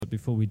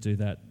before we do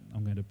that,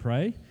 I'm going to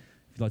pray. If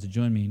you'd like to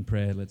join me in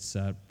prayer, let's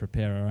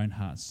prepare our own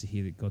hearts to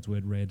hear God's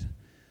word read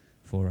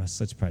for us.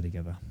 Let's pray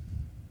together.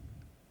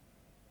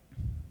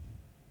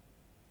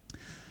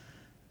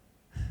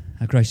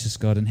 Our gracious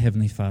God and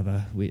Heavenly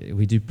Father,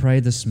 we do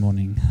pray this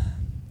morning,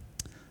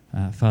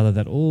 Father,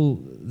 that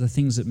all the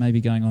things that may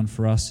be going on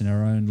for us in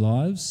our own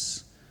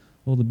lives,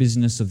 all the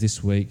busyness of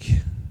this week,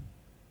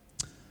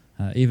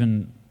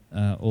 even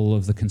all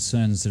of the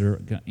concerns that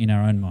are in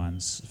our own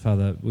minds,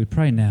 Father, we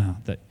pray now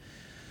that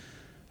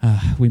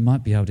we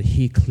might be able to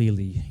hear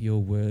clearly your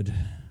word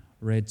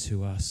read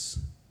to us.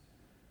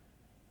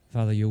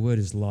 Father, your word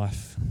is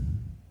life.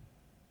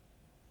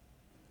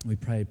 We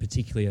pray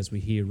particularly as we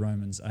hear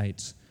Romans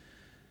 8,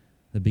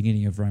 the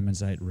beginning of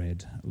Romans 8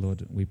 read.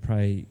 Lord, we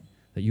pray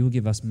that you will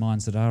give us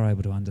minds that are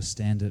able to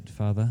understand it,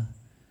 Father.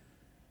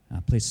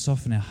 Please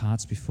soften our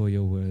hearts before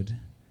your word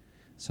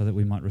so that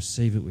we might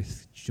receive it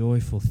with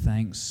joyful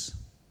thanks,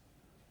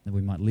 that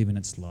we might live in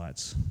its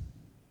light.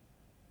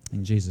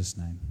 In Jesus'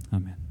 name,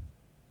 amen.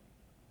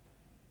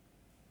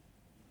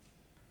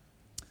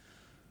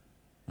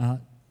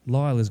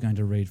 Lyle is going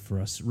to read for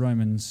us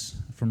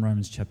from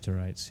Romans chapter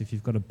 8. So if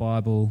you've got a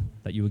Bible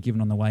that you were given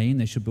on the way in,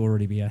 there should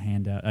already be a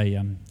handout,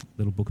 a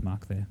little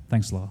bookmark there.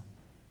 Thanks, Lyle.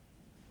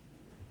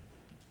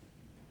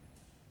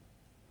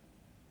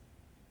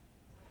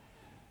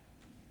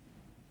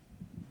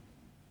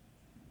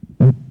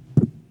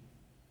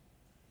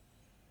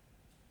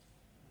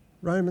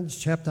 Romans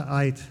chapter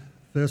 8,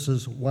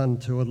 verses 1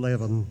 to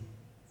 11.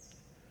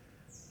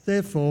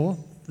 Therefore,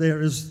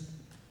 there is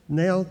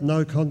now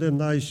no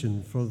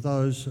condemnation for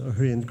those who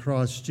are in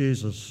Christ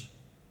Jesus,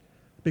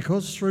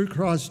 because through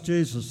Christ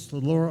Jesus, the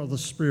law of the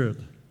Spirit,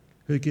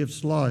 who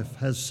gives life,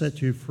 has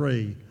set you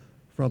free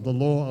from the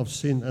law of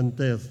sin and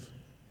death.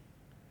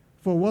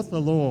 For what the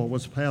law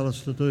was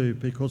powerless to do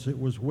because it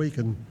was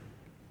weakened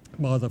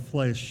by the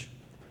flesh,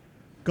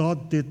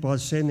 God did by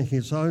sending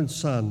his own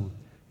Son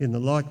in the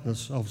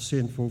likeness of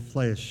sinful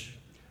flesh,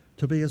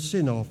 to be a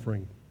sin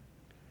offering.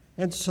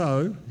 And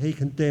so he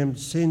condemned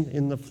sin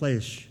in the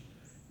flesh,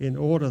 in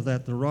order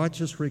that the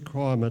righteous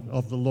requirement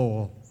of the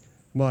law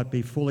might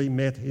be fully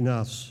met in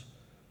us,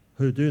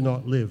 who do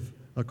not live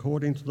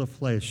according to the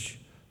flesh,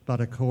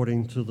 but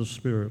according to the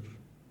Spirit.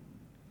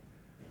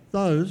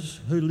 Those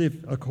who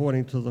live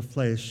according to the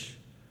flesh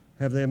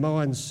have their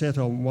minds set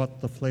on what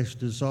the flesh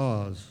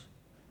desires,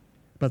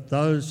 but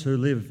those who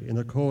live in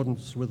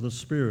accordance with the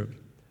Spirit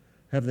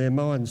have their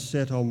minds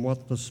set on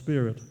what the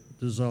Spirit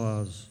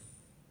desires.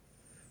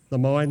 The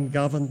mind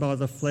governed by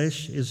the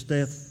flesh is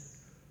death,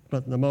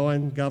 but the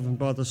mind governed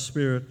by the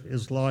Spirit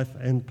is life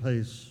and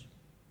peace.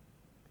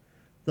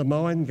 The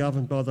mind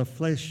governed by the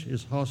flesh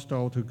is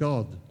hostile to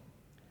God.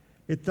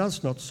 It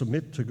does not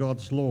submit to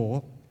God's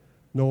law,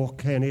 nor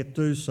can it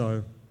do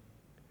so.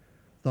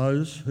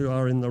 Those who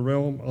are in the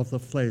realm of the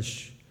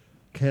flesh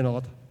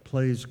cannot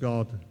please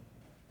God.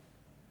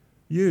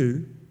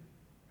 You,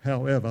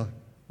 however,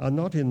 are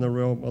not in the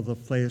realm of the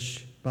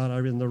flesh, but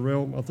are in the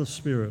realm of the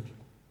Spirit,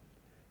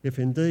 if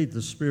indeed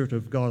the Spirit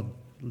of God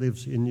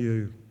lives in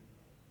you.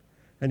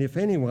 And if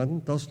anyone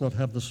does not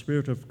have the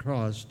Spirit of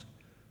Christ,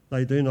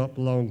 they do not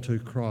belong to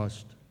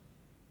Christ.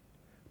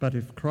 But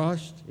if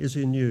Christ is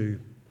in you,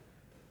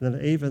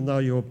 then even though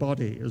your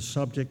body is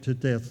subject to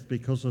death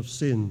because of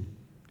sin,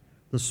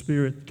 the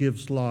Spirit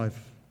gives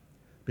life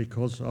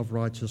because of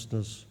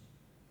righteousness.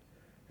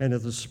 And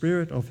if the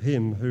Spirit of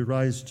him who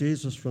raised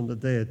Jesus from the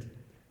dead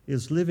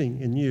is living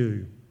in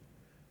you,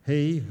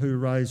 he who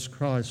raised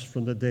Christ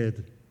from the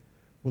dead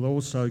will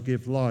also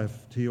give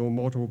life to your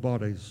mortal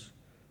bodies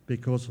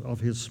because of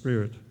his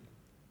Spirit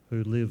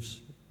who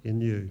lives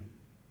in you.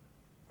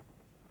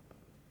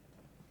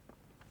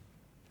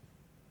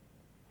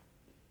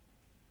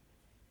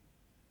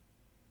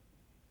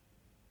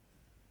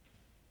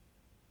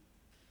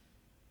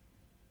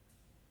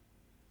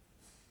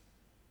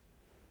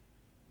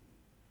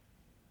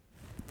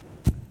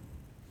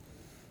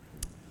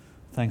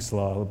 Thanks,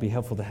 Lyle. It would be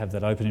helpful to have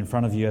that open in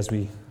front of you as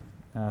we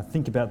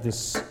think about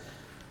this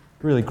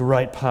really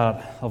great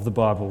part of the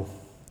Bible.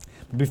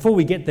 But before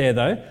we get there,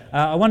 though,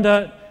 I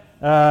wonder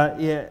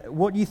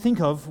what you think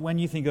of when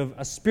you think of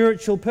a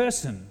spiritual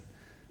person.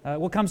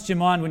 What comes to your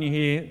mind when you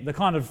hear the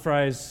kind of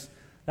phrase,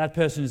 that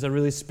person is a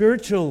really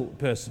spiritual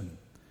person?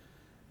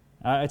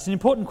 It's an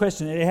important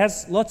question. It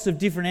has lots of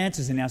different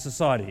answers in our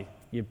society.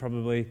 You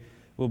probably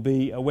will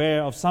be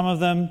aware of some of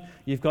them.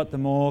 You've got the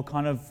more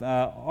kind of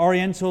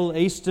Oriental,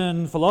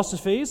 Eastern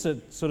philosophies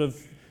that sort of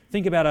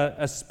think about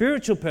a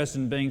spiritual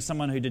person being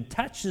someone who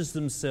detaches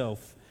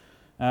themselves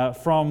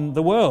from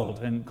the world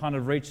and kind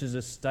of reaches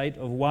a state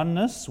of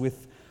oneness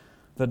with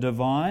the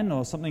divine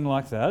or something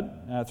like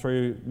that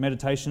through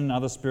meditation and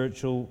other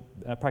spiritual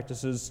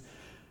practices.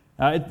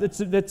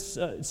 It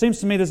seems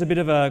to me there's a bit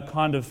of a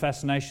kind of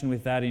fascination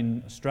with that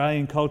in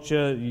Australian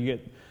culture.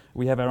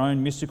 We have our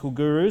own mystical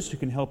gurus who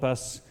can help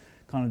us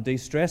kind of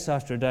de-stress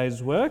after a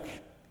day's work.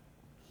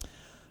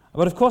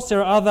 But of course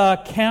there are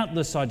other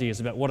countless ideas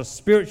about what a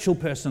spiritual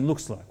person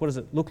looks like. What does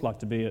it look like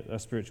to be a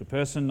spiritual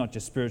person, not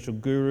just spiritual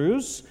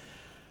gurus?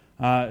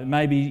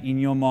 Maybe in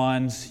your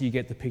minds you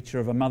get the picture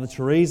of a Mother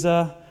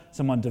Teresa,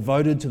 someone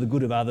devoted to the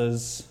good of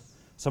others,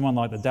 someone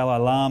like the Dalai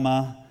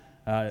Lama,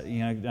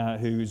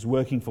 who's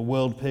working for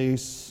world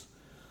peace.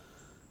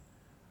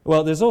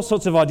 Well, there's all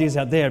sorts of ideas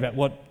out there about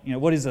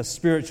what is a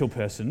spiritual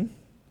person.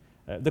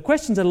 The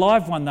question's a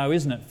live one, though,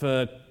 isn't it,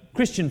 for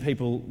Christian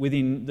people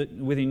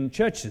within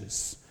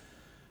churches?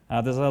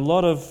 There's a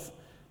lot of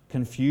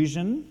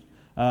confusion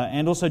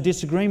and also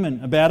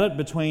disagreement about it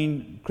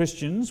between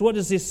Christians. What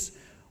does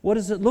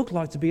it look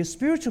like to be a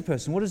spiritual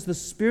person? What does the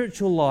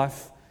spiritual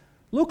life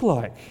look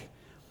like?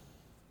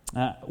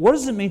 What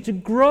does it mean to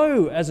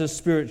grow as a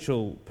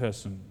spiritual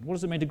person? What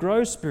does it mean to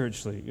grow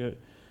spiritually?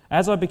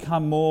 As I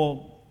become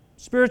more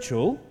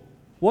spiritual,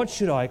 what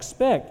should I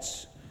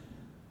expect?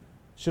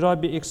 Should I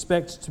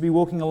expect to be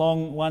walking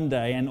along one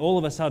day and all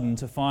of a sudden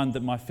to find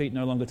that my feet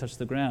no longer touch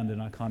the ground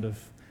and I kind of,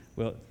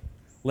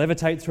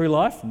 levitate through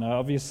life? No,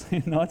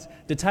 obviously not.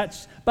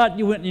 Detached. But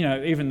you wouldn't,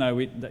 even though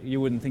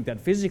you wouldn't think that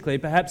physically,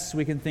 perhaps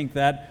we can think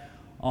that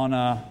on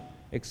a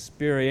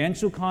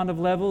experiential kind of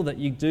level, that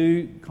you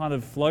do kind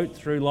of float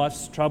through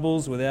life's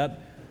troubles without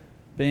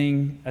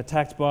being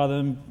attacked by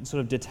them,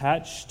 sort of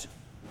detached.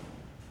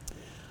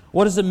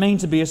 What does it mean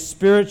to be a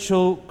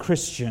spiritual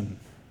Christian?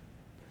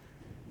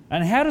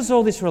 And how does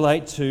all this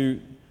relate to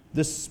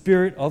the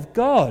Spirit of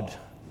God?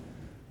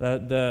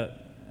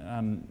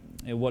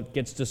 What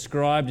gets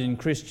described in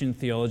Christian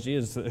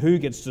theology who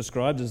gets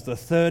described as the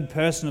third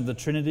person of the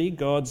Trinity,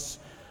 God's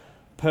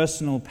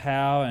personal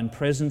power and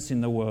presence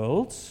in the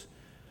world.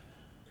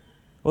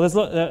 Well, there's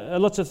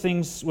lots of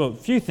things,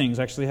 few things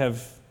actually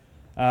have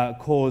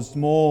caused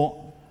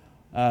more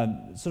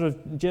sort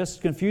of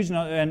just confusion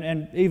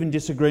and even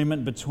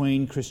disagreement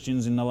between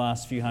Christians in the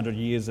last few hundred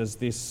years as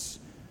this,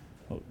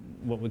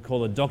 what we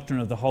call a doctrine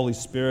of the Holy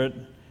Spirit,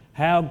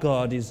 how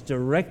God is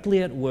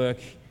directly at work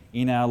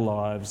in our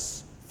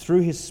lives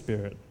through His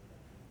Spirit.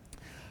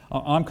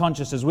 I'm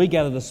conscious as we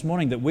gather this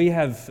morning that we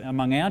have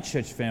among our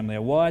church family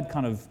a wide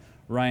kind of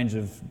range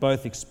of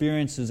both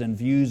experiences and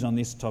views on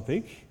this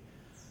topic.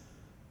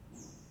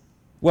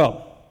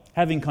 Well,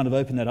 having kind of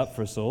opened that up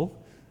for us all,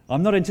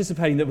 I'm not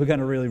anticipating that we're going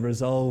to really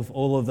resolve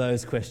all of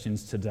those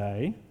questions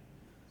today.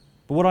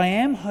 But what I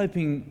am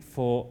hoping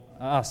for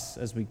us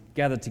as we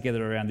gather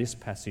together around this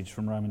passage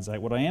from Romans 8,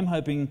 what I am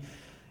hoping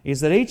is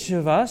that each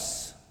of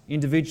us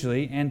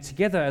individually and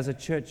together as a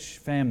church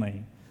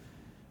family,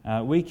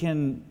 we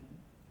can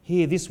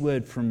hear this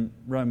word from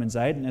Romans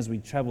 8, and as we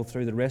travel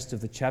through the rest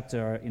of the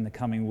chapter in the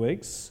coming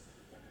weeks,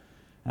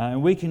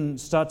 and we can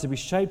start to be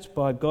shaped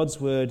by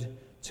God's word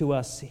to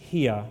us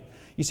here.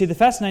 You see, there's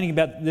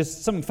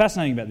something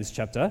fascinating about this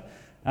chapter.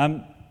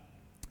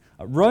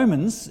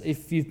 Romans,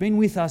 if you've been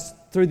with us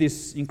through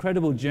this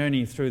incredible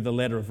journey through the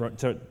letter of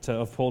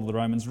Paul to the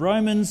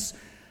Romans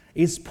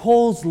is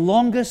Paul's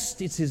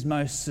longest, it's his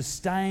most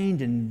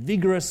sustained and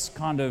vigorous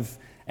kind of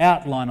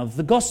outline of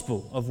the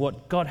gospel, of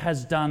what God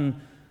has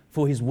done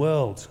for His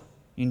world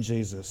in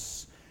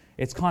Jesus.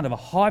 It's kind of a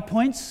high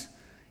point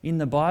in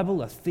the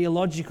Bible, a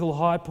theological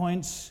high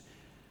point.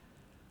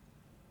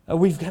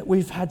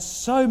 We've had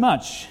so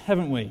much,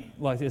 haven't we?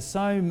 Like there's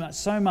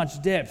so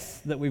much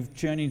depth that we've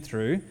journeyed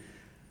through.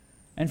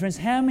 And friends,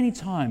 how many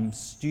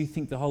times do you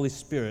think the Holy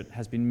Spirit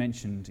has been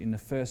mentioned in the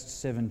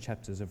first 7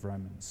 chapters of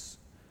Romans?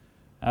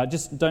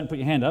 Just don't put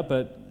your hand up,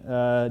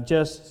 but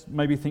just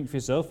maybe think for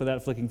yourself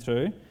without flicking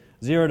through.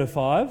 0 to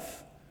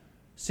 5,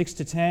 6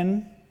 to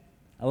 10,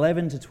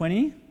 11 to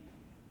 20.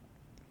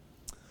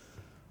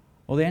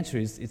 Well, the answer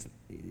is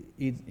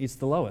it's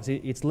the lowest.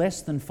 It's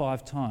less than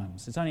 5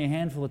 times. It's only a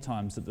handful of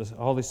times that the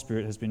Holy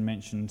Spirit has been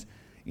mentioned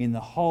in the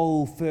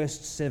whole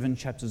first 7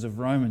 chapters of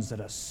Romans that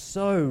are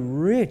so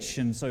rich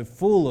and so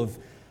full of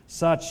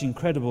such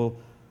incredible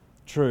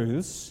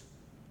truths.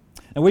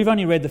 And we've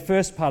only read the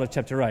first part of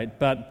chapter 8,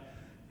 but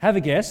have a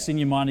guess in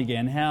your mind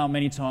again how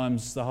many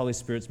times the Holy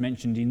Spirit's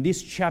mentioned in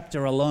this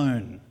chapter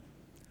alone.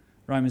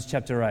 Romans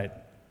chapter 8.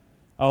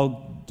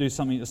 I'll do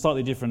something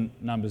slightly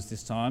different numbers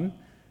this time.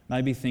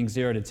 Maybe think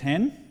 0 to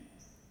 10,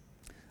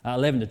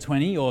 11 to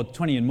 20, or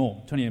 20 and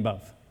more, 20 and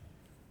above.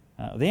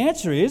 The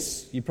answer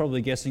is, you're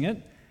probably guessing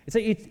it,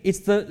 it's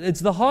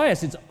the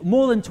highest. It's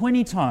more than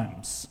 20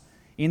 times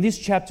in this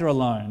chapter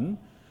alone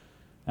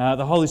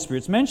the Holy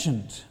Spirit's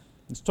mentioned.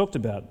 It's talked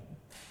about.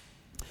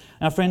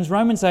 Now, friends,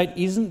 Romans 8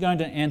 isn't going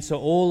to answer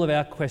all of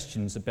our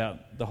questions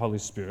about the Holy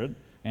Spirit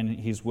and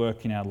His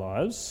work in our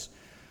lives.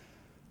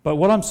 But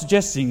what I'm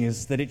suggesting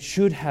is that it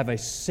should have a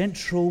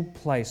central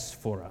place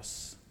for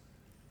us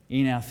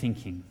in our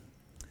thinking,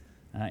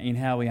 in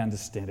how we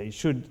understand it. It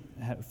should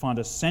find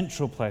a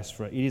central place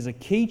for it. It is a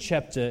key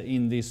chapter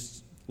in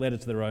this letter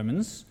to the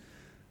Romans,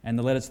 and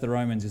the letter to the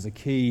Romans is a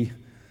key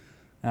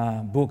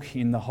book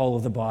in the whole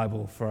of the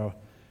Bible for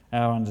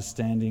our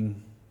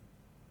understanding.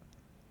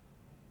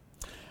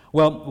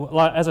 Well,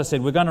 as I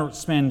said, we're going to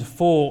spend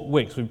 4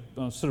 weeks. We've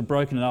sort of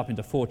broken it up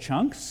into 4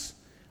 chunks.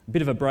 A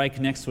bit of a break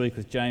next week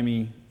with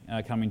Jamie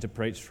coming to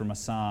preach from a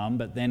psalm,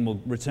 but then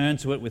we'll return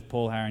to it with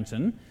Paul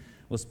Harrington.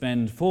 We'll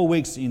spend 4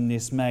 weeks in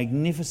this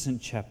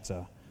magnificent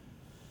chapter.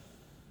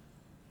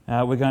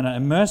 We're going to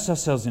immerse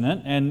ourselves in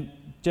it, and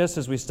just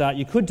as we start,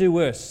 you could do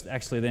worse,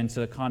 actually, than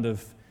to kind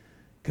of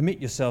commit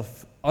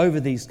yourself over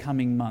these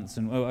coming months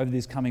and over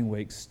these coming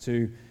weeks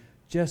to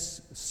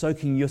just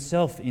soaking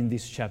yourself in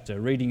this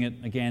chapter, reading it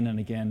again and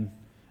again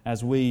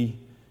as we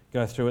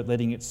go through it,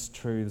 letting its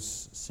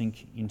truths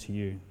sink into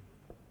you.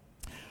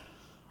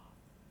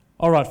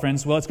 All right,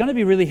 friends. Well, it's going to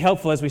be really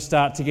helpful as we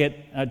start to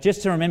get,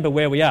 just to remember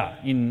where we are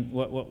in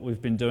what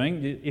we've been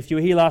doing. If you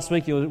were here last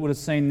week, you would have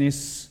seen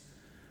this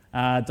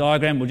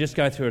diagram. We'll just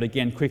go through it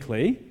again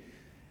quickly.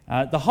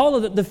 The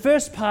whole of the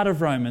first part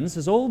of Romans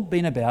has all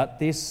been about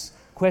this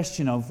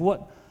question of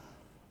what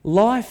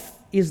life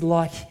is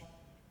like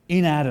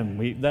in Adam.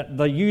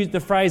 The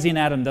phrase "in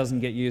Adam"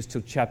 doesn't get used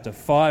till chapter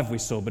 5 we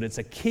saw, but it's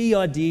a key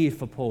idea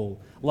for Paul.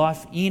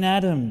 Life in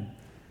Adam,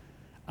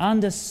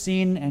 under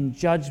sin and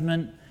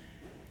judgment,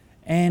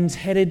 and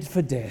headed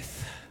for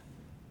death.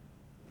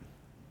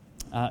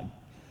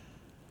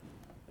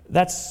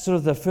 That's sort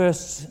of the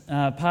first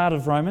part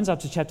of Romans, up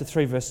to chapter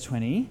 3, verse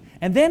 20.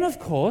 And then, of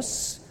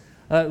course,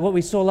 what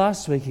we saw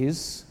last week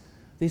is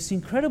this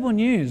incredible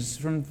news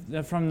from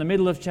the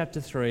middle of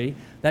chapter 3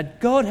 that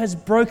God has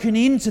broken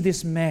into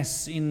this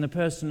mess in the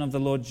person of the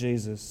Lord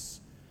Jesus.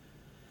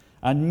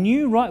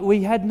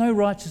 We had no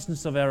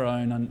righteousness of our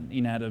own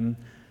in Adam.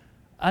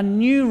 A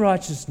new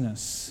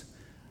righteousness.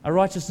 A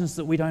righteousness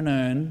that we don't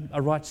earn,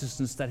 a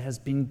righteousness that has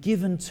been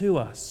given to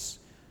us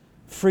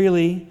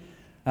freely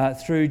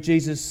through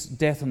Jesus'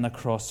 death on the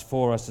cross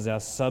for us as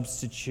our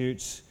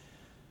substitute.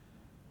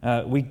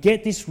 We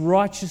get this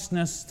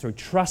righteousness through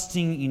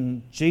trusting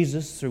in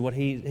Jesus, through what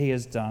He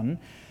has done.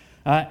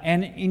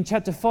 And in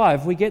chapter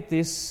 5, we get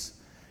this,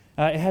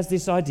 it has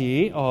this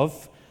idea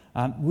of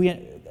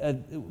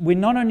we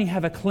not only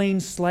have a clean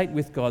slate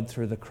with God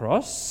through the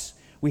cross,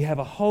 we have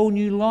a whole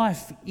new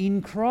life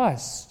in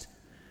Christ.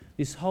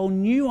 This whole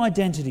new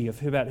identity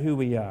about who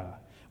we are.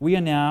 We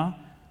are now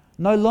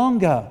no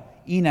longer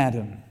in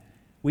Adam.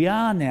 We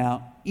are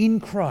now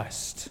in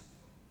Christ.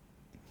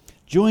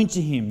 Joined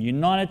to Him,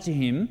 united to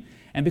Him,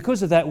 and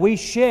because of that we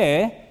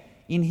share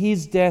in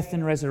His death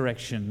and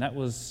resurrection. That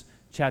was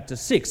chapter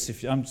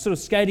 6. I'm sort of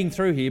skating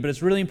through here, but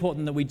it's really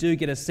important that we do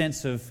get a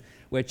sense of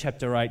where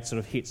chapter 8 sort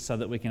of hits so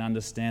that we can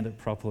understand it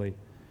properly.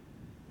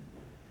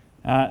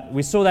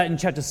 We saw that in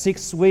chapter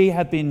 6. We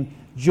have been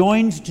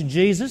joined to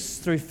Jesus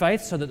through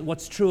faith so that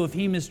what's true of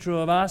Him is true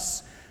of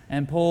us.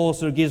 And Paul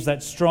sort of gives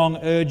that strong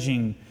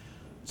urging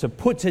to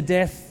put to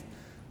death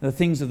the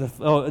things of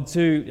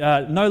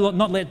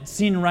not let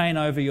sin reign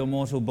over your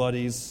mortal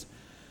bodies,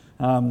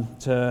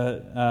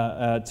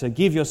 to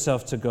give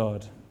yourself to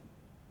God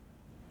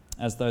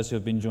as those who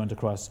have been joined to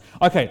Christ.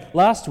 Okay,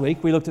 last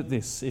week we looked at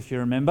this, if you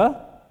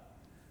remember.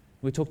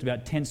 We talked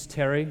about tense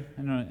terry.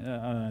 I don't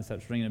know if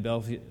that's ringing a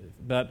bell for you,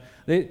 but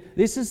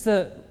this is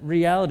the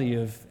reality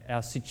of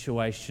our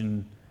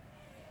situation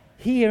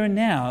here and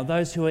now,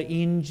 those who are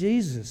in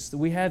Jesus.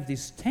 We have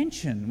this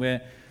tension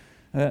where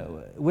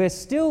we're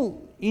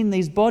still in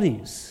these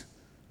bodies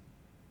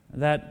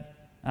that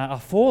are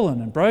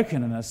fallen and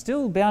broken and are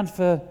still bound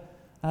for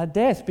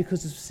death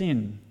because of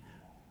sin.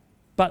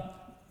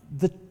 But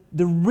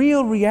the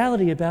real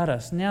reality about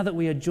us, now that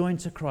we are joined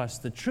to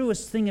Christ, the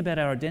truest thing about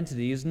our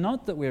identity is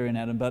not that we're in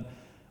Adam, but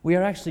we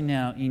are actually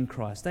now in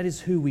Christ. That is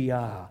who we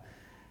are.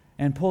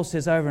 And Paul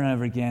says over and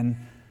over again,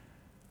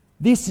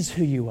 this is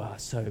who you are.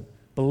 So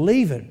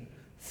believe it,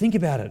 think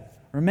about it,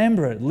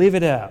 remember it, live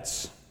it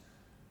out.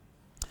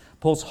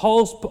 Paul's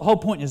whole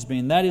point has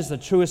been, that is the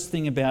truest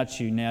thing about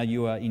you now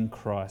you are in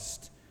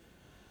Christ.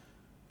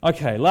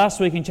 Okay,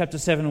 last week in chapter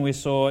 7 we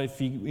saw, if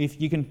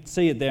you can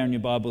see it there in your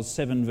Bibles,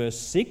 7 verse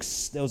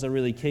 6, there was a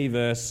really key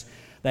verse.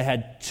 They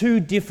had two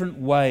different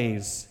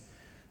ways.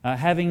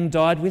 Having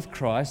died with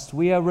Christ,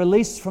 we are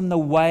released from the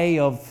way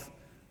of,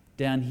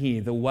 down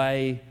here, the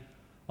way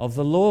of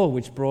the law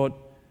which brought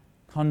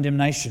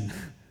condemnation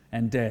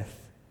and death.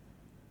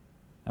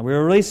 And we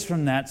are released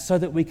from that so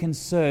that we can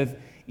serve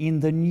in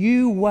the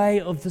new way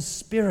of the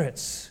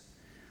Spirit.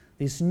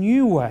 This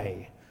new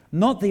way,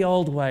 not the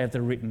old way of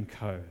the written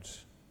code.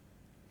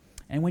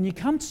 And when you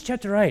come to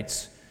chapter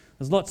 8,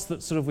 there's lots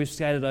that sort of we've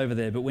skated over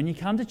there, but when you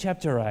come to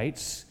chapter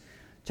 8's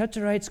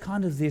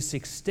kind of this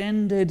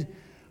extended,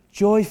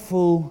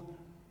 joyful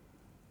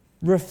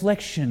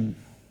reflection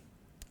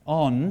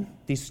on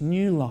this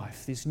new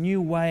life, this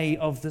new way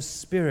of the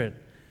Spirit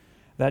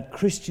that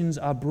Christians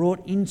are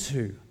brought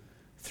into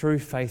through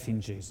faith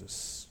in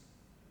Jesus.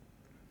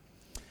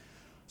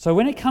 So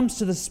when it comes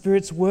to the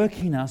Spirit's work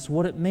in us,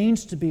 what it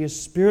means to be a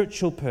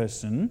spiritual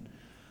person,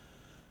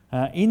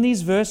 in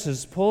these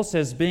verses, Paul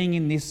says, being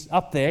in this,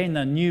 up there in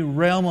the new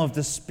realm of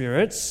the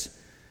spirits,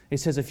 he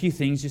says a few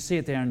things. You see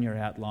it there in your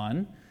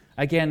outline.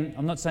 Again,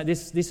 I'm not saying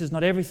this is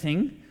not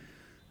everything,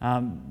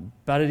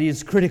 but it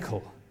is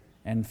critical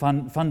and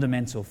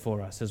fundamental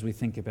for us as we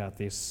think about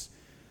this.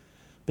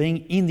 Being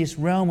in this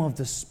realm of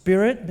the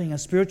Spirit, being a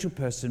spiritual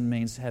person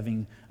means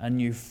having a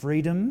new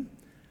freedom,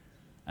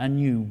 a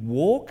new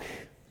walk,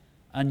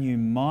 a new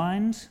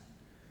mind,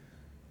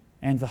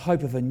 and the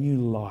hope of a new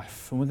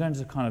life. And we're going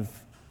to kind of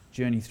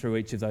journey through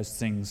each of those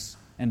things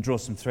and draw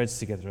some threads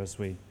together as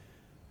we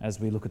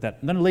look at that.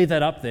 I'm going to leave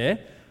that up there,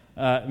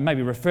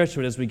 maybe refer to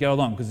it as we go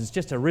along, because it's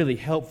just a really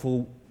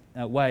helpful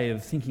way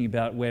of thinking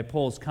about where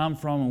Paul's come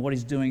from and what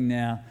he's doing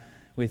now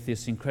with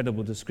this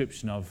incredible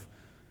description of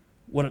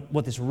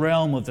what this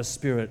realm of the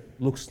Spirit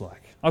looks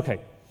like. Okay,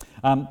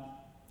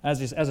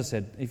 as I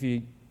said, if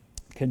you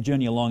can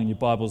journey along in your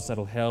Bibles,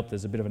 that'll help.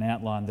 There's a bit of an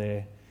outline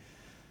there.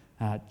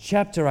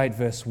 Chapter 8,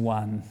 verse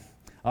 1.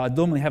 I'd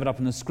normally have it up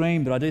on the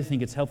screen, but I do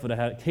think it's helpful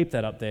to keep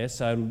that up there,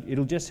 so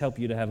it'll just help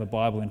you to have a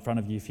Bible in front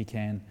of you if you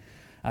can.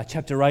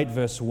 Chapter 8,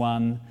 verse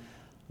 1.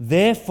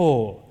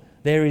 Therefore,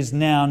 there is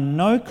now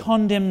no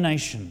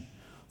condemnation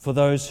for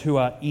those who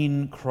are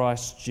in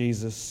Christ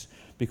Jesus,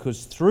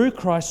 because through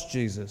Christ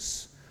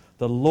Jesus,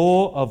 the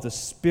law of the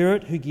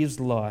Spirit who gives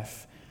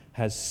life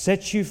has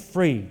set you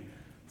free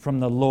from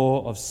the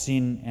law of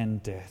sin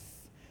and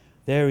death.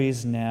 There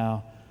is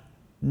now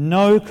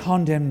no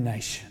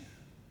condemnation.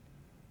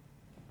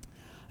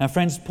 Now,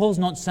 friends, Paul's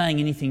not saying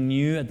anything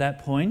new at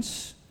that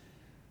point.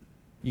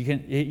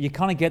 You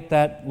kind of get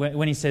that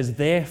when he says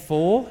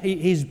therefore.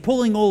 He's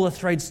pulling all the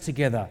threads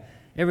together.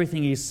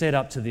 Everything he's said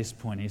up to this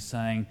point. He's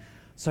saying,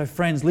 so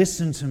friends,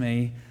 listen to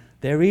me.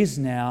 There is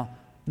now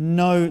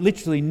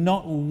literally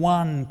not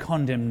one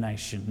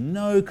condemnation.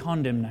 No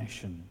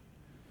condemnation.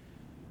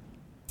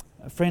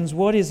 Friends,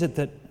 what is it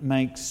that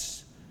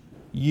makes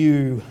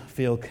you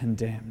feel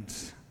condemned?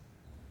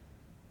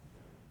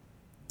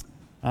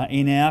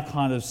 In our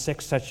kind of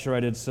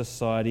sex-saturated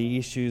society,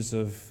 issues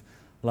of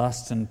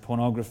lust and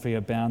pornography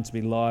are bound to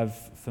be live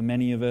for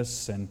many of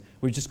us, and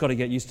we've just got to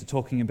get used to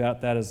talking about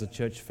that as a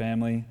church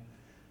family.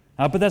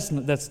 But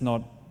that's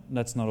not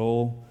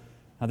all.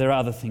 There are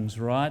other things,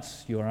 right?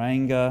 Your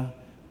anger,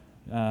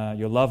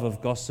 your love of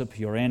gossip,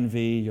 your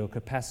envy, your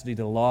capacity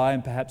to lie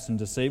and perhaps and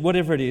deceive,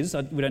 whatever it is.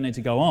 We don't need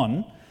to go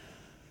on.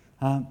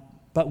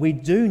 But we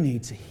do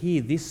need to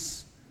hear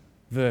this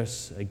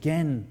verse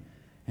again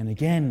and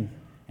again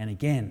and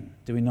again,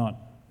 do we not?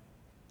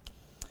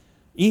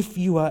 If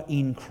you are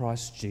in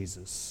Christ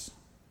Jesus,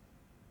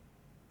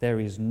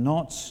 there is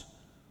not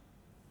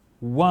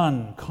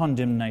one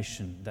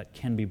condemnation that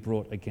can be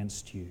brought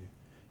against you.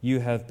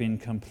 You have been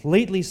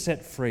completely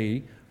set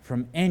free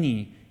from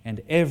any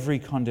and every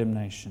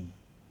condemnation.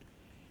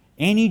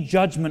 Any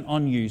judgment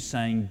on you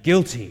saying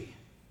guilty,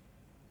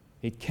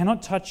 it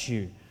cannot touch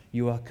you.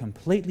 You are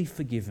completely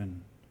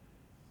forgiven,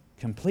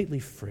 completely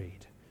freed,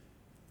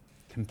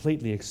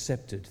 completely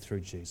accepted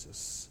through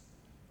Jesus.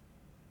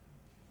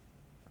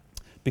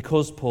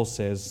 Because Paul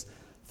says,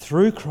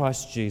 through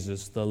Christ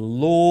Jesus, the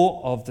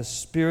law of the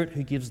Spirit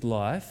who gives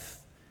life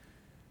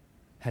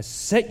has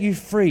set you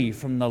free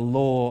from the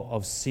law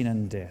of sin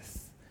and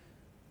death.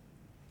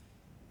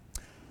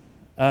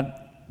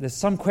 There's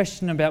some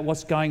question about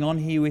what's going on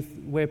here with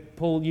where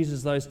Paul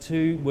uses those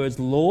two words,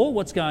 law.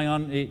 What's going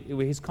on?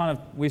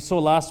 We saw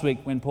last week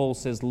when Paul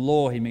says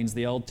law, he means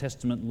the Old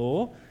Testament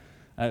law.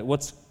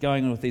 What's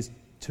going on with these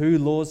two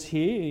laws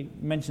here? He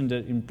mentioned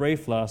it in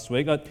brief last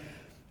week.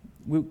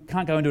 We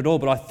can't go into it all,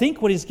 but I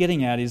think what he's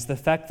getting at is the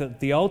fact that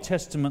the Old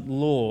Testament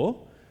law,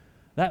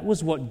 that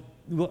was what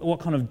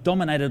kind of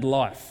dominated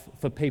life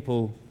for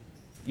people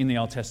in the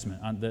Old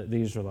Testament,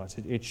 the Israelites.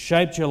 It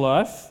shaped your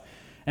life.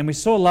 And we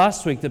saw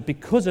last week that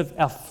because of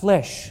our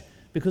flesh,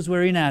 because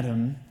we're in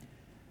Adam,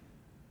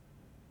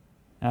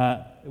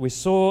 we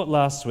saw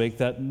last week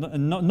that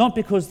not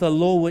because the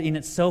law in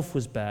itself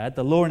was bad,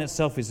 the law in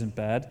itself isn't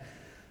bad,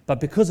 but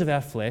because of our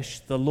flesh,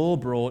 the law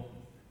brought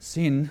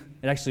sin.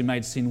 It actually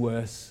made sin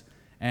worse,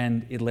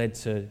 and it led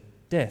to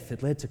death.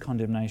 It led to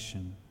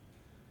condemnation.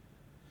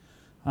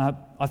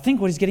 I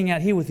think what he's getting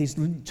at here with these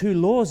two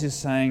laws is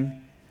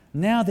saying,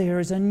 now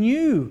there is a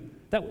new...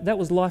 That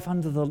was life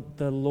under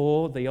the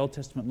law, the Old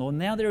Testament law.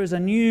 Now there is a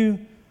new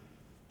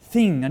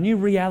thing, a new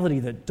reality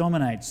that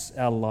dominates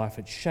our life.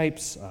 It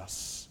shapes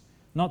us.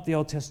 Not the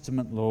Old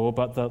Testament law,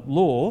 but the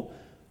law,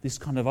 this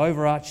kind of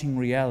overarching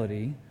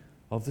reality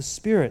of the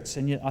Spirit.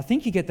 And yet, I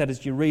think you get that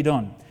as you read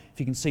on, if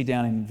you can see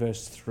down in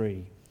verse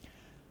 3.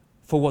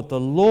 For what the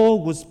law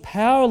was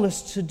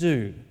powerless to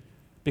do,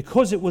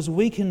 because it was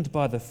weakened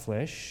by the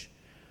flesh,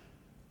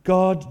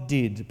 God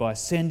did by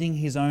sending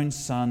his own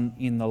Son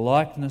in the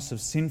likeness of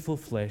sinful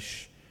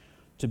flesh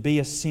to be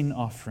a sin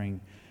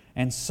offering.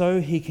 And so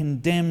he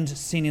condemned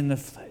sin in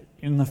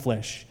the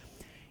flesh,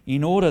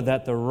 in order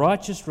that the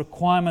righteous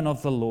requirement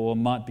of the law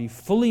might be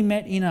fully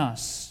met in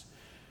us,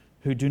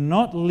 who do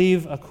not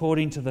live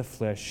according to the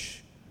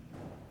flesh,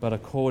 but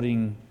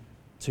according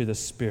to the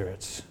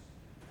Spirit.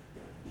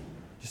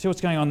 You see what's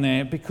going on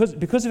there?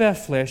 Because of our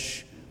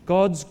flesh,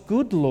 God's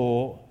good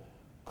law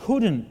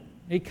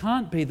it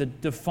can't be the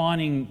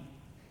defining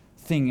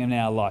thing in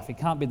our life. It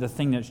can't be the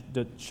thing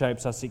that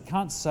shapes us. It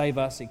can't save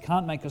us. It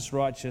can't make us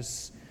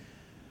righteous.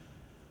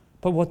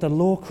 But what the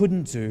law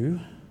couldn't do,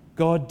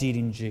 God did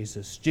in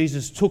Jesus.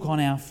 Jesus took on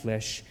our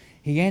flesh.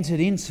 He entered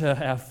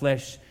into our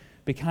flesh,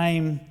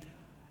 became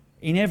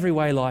in every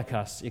way like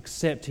us,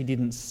 except he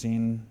didn't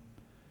sin.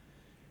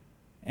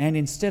 And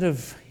instead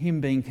of him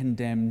being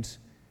condemned,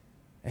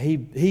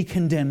 he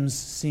condemns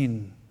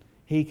sin.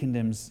 He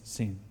condemns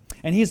sin.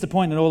 And here's the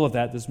point in all of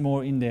that. There's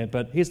more in there,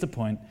 but here's the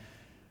point.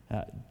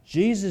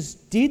 Jesus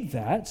did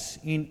that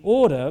in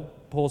order,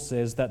 Paul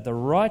says, that the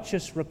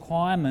righteous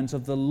requirements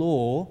of the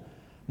law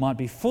might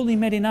be fully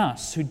met in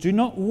us, who do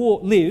not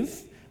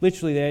live,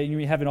 literally there,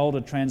 you have an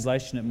older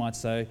translation, it might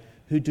say,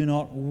 who do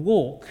not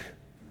walk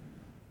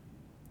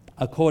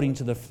according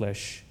to the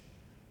flesh,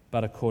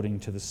 but according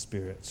to the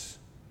Spirit.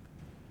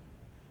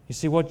 You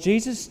see, what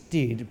Jesus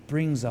did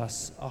brings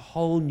us a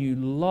whole new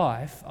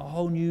life, a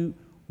whole new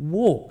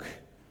walk.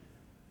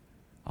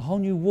 A whole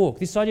new walk.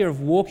 This idea of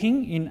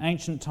walking in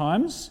ancient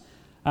times,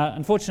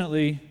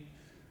 unfortunately,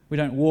 we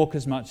don't walk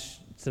as much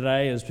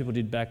today as people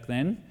did back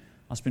then.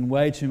 I spend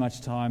way too much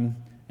time,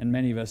 and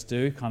many of us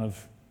do, kind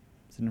of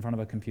sitting in front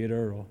of a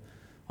computer or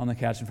on the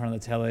couch in front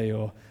of the telly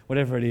or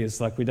whatever it is.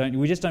 Like we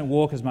just don't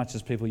walk as much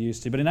as people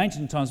used to. But in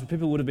ancient times,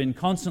 people would have been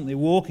constantly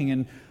walking,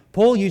 and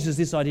Paul uses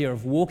this idea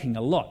of walking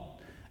a lot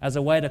as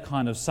a way to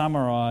kind of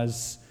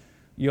summarize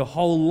your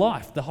whole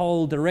life, the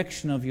whole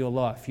direction of your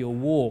life, your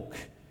walk.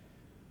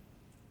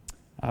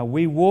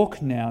 We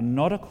walk now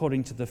not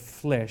according to the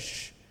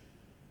flesh,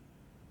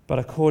 but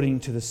according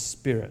to the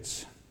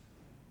Spirit.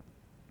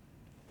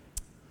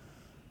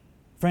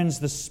 Friends,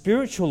 the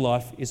spiritual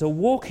life is a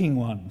walking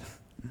one.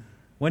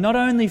 We're not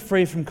only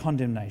free from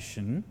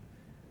condemnation,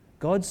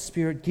 God's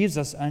Spirit gives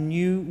us a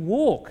new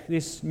walk,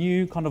 this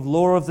new kind of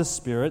law of the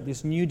Spirit,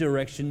 this new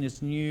direction,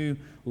 this new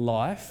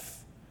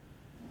life.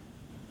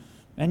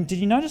 And did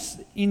you notice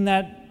in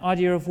that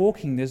idea of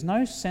walking, there's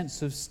no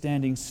sense of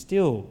standing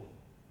still.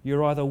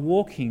 You're either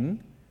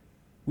walking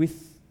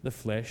with the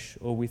flesh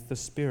or with the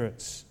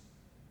Spirit.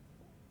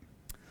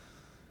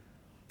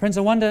 Friends,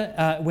 I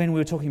wonder, when we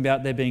were talking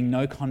about there being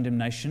no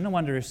condemnation, I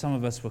wonder if some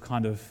of us were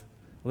kind of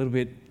a little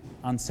bit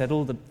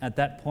unsettled at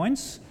that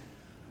point.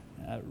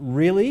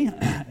 Really?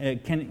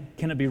 Can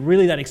it be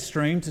really that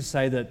extreme to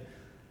say that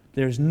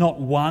there is not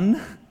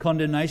one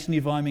condemnation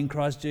if I'm in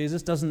Christ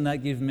Jesus? Doesn't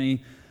that mean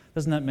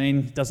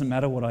it doesn't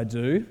matter what I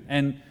do?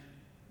 And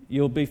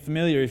you'll be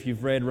familiar if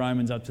you've read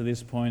Romans up to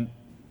this point.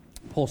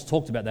 Paul's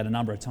talked about that a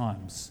number of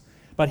times.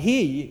 But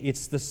here,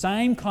 it's the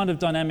same kind of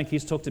dynamic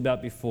he's talked about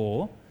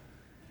before.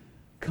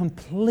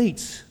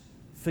 Complete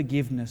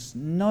forgiveness,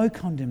 no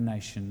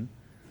condemnation.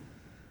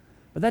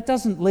 But that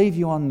doesn't leave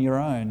you on your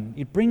own.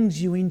 It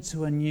brings you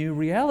into a new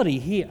reality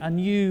here, a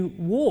new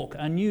walk,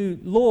 a new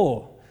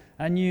law,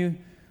 a new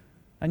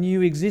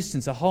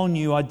existence, a whole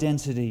new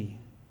identity.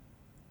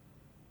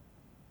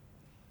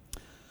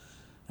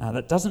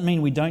 That doesn't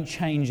mean we don't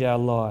change our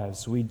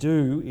lives. We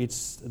do.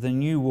 It's the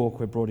new walk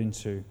we're brought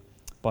into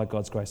by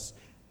God's grace.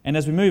 And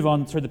as we move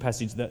on through the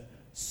passage, that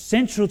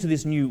central to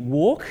this new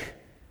walk,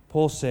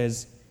 Paul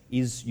says,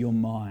 is your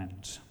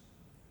mind.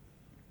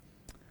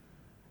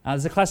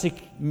 There's a classic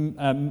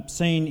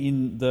scene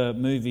in the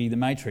movie The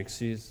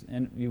Matrix.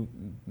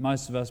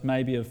 Most of us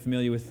maybe are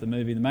familiar with the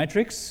movie The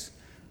Matrix.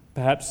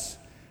 Perhaps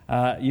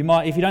you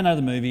might, if you don't know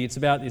the movie, it's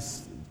about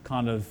this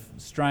kind of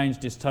strange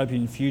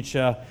dystopian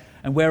future,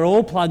 and we're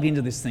all plugged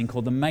into this thing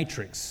called the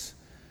Matrix.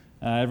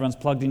 Everyone's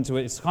plugged into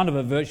it. It's kind of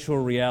a virtual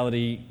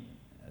reality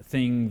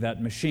thing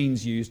that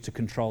machines use to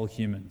control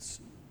humans.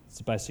 It's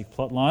the basic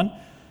plot line.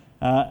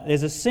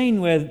 There's a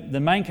scene where the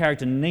main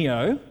character,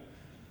 Neo,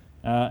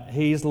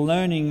 he's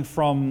learning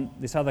from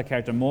this other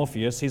character,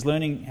 Morpheus. He's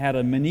learning how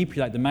to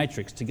manipulate the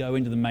Matrix, to go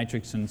into the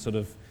Matrix and sort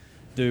of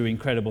do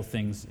incredible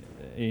things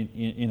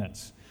in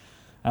it.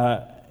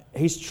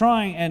 He's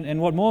trying,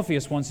 and what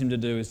Morpheus wants him to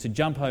do is to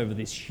jump over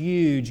this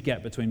huge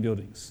gap between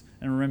buildings.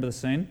 And remember the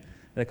scene?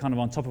 They're kind of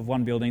on top of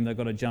one building, they've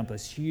got to jump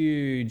this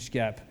huge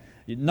gap.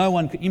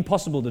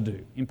 Impossible to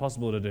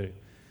do.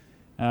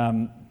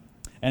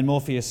 And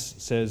Morpheus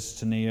says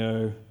to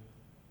Neo, can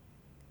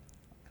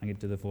I get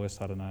to the voice?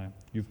 I don't know.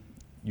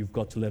 You've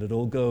got to let it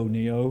all go,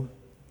 Neo.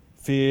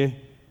 Fear,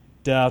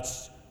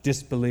 doubts,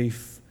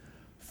 disbelief.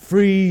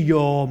 Free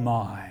your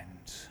mind.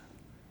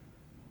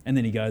 And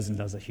then he goes and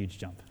does a huge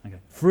jump. Okay.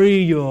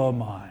 Free your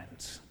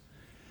mind.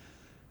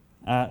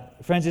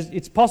 Friends,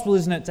 it's possible,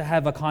 isn't it, to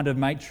have a kind of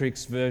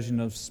Matrix version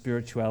of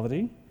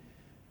spirituality?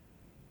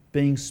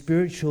 Being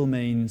spiritual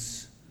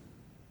means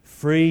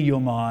free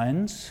your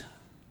mind.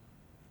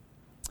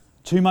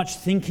 Too much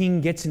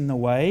thinking gets in the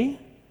way.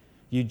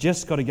 You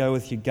just got to go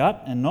with your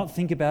gut and not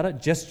think about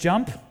it. Just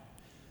jump.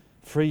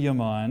 Free your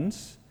mind.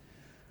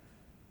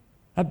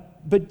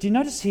 But do you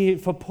notice here,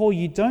 for Paul,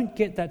 you don't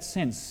get that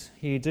sense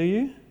here, do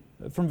you?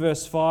 From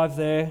verse 5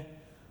 there.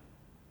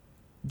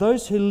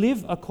 Those who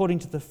live according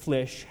to the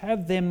flesh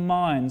have their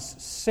minds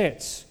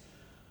set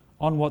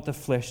on what the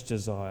flesh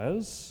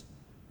desires.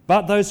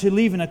 But those who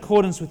live in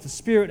accordance with the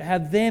Spirit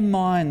have their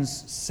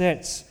minds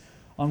set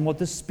on what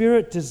the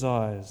Spirit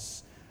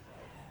desires.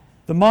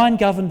 The mind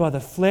governed by the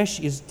flesh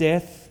is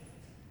death,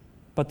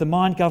 but the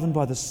mind governed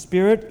by the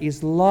Spirit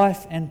is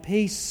life and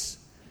peace.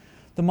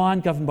 The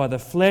mind governed by the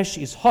flesh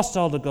is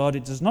hostile to God.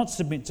 It does not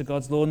submit to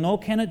God's law, nor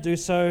can it do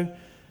so.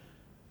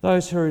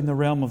 Those who are in the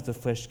realm of the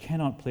flesh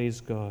cannot please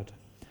God.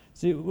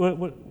 See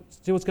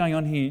what's going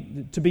on here?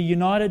 To be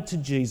united to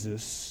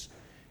Jesus,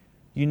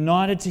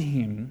 united to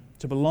Him,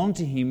 to belong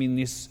to Him in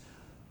this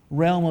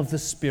realm of the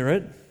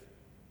Spirit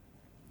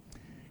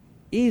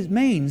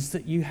means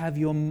that you have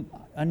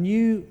a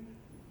new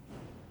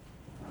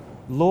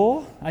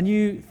law, a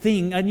new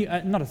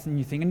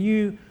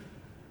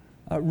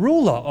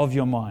ruler of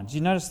your mind.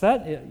 You notice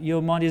that?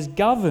 Your mind is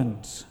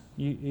governed.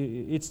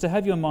 It's to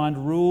have your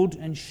mind ruled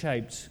and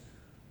shaped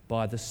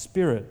by the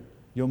Spirit.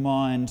 Your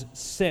mind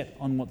set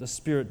on what the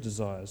Spirit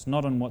desires,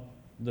 not on what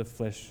the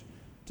flesh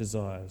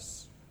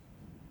desires.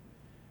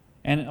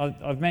 And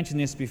I've mentioned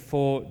this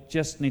before,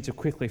 just need to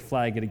quickly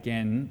flag it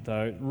again,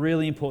 though.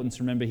 Really important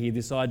to remember here,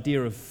 this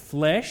idea of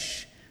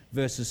flesh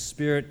versus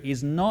spirit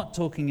is not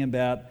talking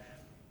about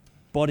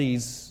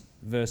bodies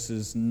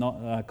versus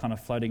not kind of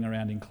floating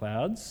around in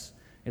clouds.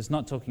 It's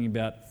not talking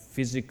about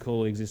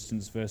physical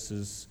existence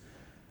versus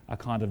a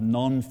kind of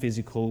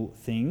non-physical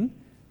thing.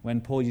 When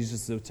Paul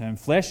uses the term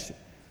flesh,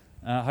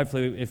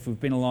 hopefully if we've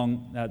been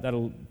along,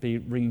 that'll be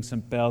ringing some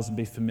bells and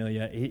be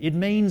familiar. It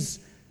means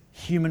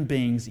human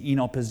beings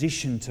in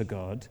opposition to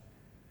God.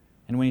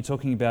 And when you're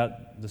talking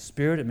about the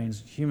Spirit, it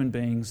means human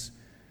beings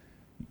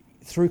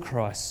through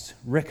Christ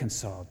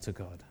reconciled to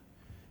God,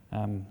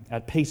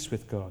 at peace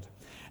with God.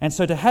 And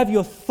so to have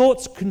your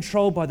thoughts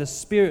controlled by the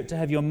Spirit, to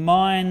have your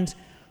mind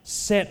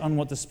set on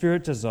what the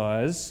Spirit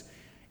desires,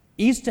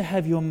 is to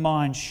have your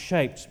mind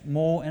shaped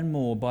more and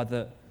more by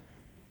the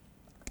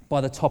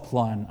top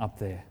line up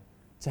there.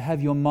 To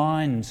have your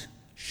mind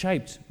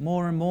shaped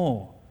more and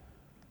more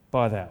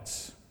by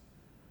that.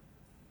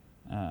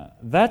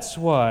 That's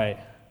why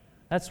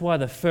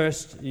the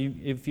first,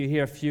 if you're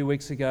here a few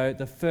weeks ago,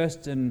 the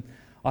first and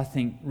I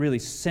think really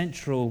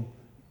central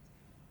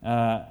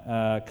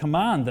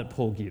command that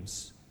Paul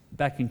gives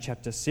back in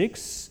chapter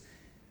 6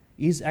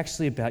 is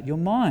actually about your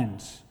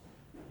mind.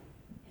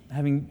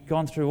 Having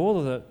gone through all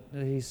of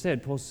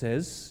that, Paul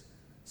says,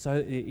 so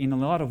in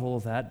light of all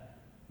of that,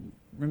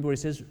 remember what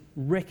he says,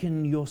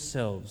 reckon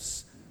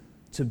yourselves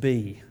to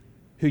be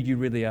who you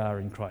really are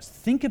in Christ.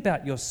 Think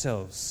about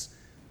yourselves.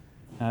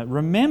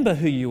 Remember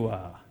who you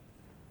are.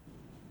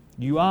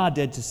 You are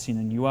dead to sin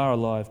and you are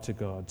alive to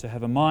God. To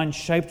have a mind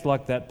shaped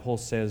like that, Paul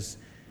says,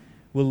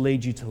 will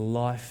lead you to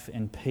life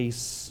and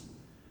peace,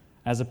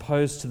 as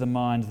opposed to the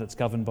mind that's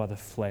governed by the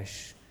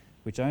flesh,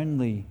 which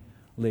only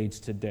leads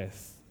to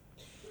death.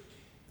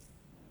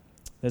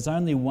 There's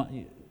only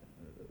one,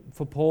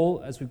 for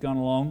Paul, as we've gone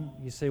along,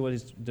 you see what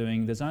he's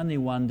doing, there's only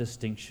one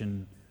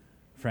distinction,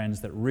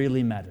 friends, that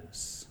really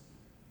matters.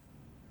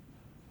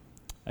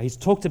 He's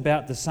talked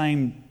about the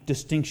same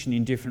distinction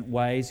in different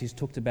ways. He's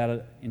talked about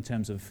it in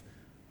terms of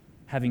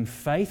having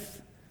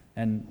faith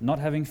and not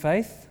having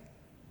faith.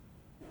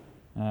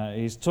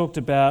 He's talked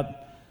about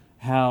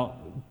how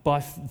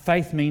by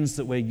faith means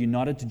that we're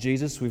united to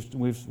Jesus.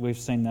 We've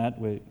seen that.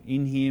 We're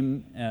in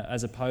Him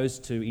as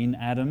opposed to in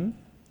Adam.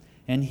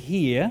 And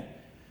here,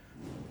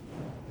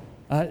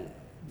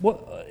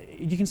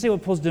 you can see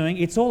what Paul's doing.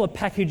 It's all a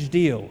package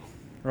deal,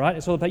 right?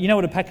 It's all you know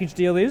what a package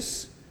deal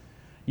is?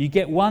 You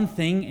get one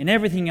thing and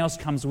everything else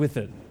comes with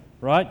it,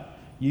 right?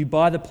 You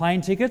buy the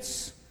plane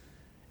tickets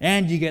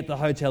and you get the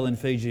hotel in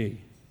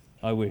Fiji.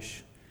 I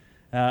wish.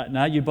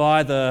 No, you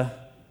buy the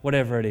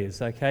whatever it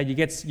is, okay? You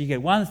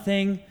get one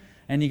thing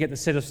and you get the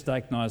set of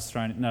steak knives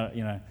thrown. No,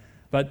 you know,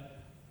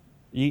 but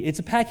it's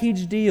a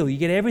package deal. You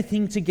get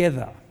everything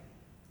together.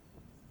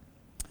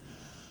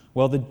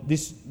 Well,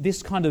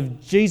 this kind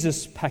of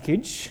Jesus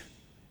package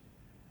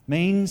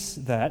means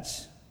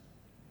that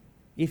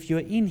if you're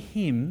in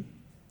Him,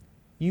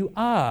 you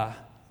are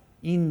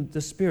in the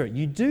Spirit.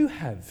 You do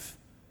have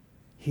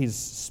His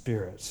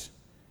Spirit.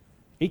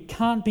 It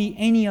can't be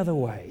any other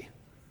way.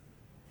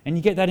 And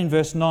you get that in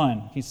verse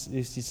 9. You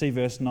see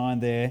verse 9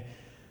 there.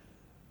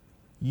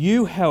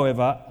 You,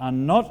 however, are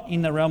not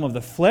in the realm of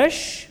the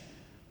flesh,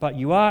 but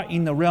you are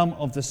in the realm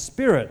of the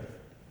Spirit,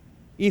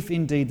 if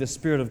indeed the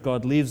Spirit of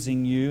God lives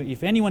in you.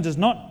 If anyone does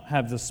not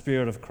have the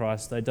Spirit of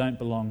Christ, they don't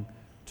belong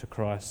to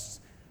Christ.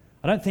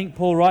 I don't think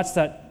Paul writes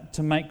that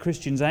to make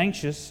Christians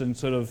anxious and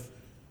sort of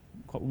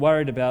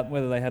worried about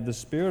whether they have the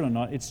Spirit or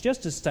not. It's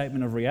just a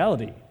statement of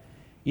reality.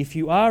 If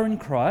you are in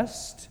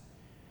Christ,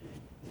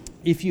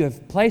 if you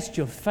have placed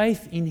your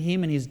faith in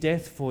Him and His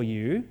death for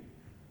you,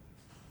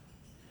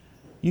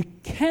 you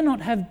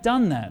cannot have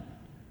done that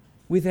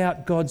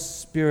without God's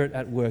Spirit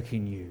at work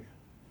in you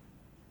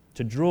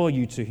to draw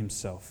you to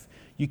Himself.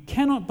 You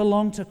cannot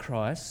belong to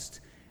Christ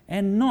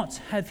and not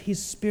have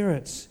His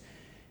Spirit.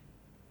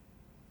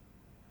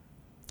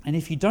 And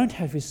if you don't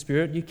have His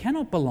Spirit, you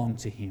cannot belong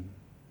to Him.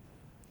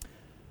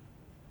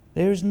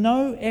 There is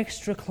no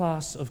extra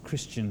class of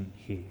Christian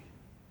here.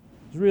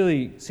 It's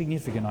really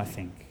significant, I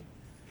think.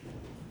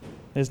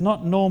 There's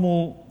not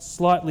normal,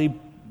 slightly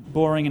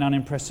boring and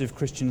unimpressive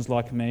Christians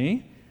like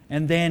me,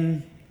 and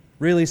then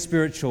really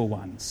spiritual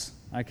ones,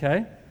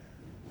 okay?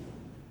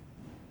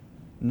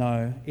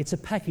 No, it's a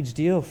package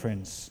deal,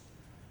 friends.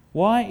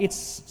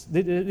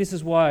 This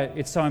is why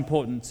it's so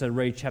important to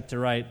read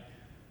chapter 8.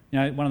 You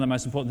know, one of the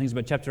most important things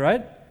about chapter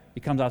 8,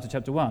 it comes after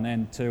chapter 1,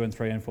 and 2, and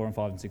 3, and 4, and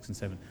 5, and 6, and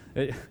 7.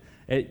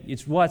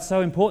 It's why it's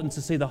so important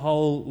to see the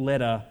whole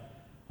letter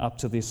up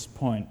to this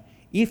point.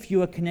 If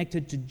you are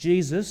connected to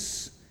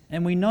Jesus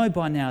And we know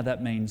by now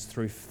that means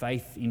through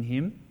faith in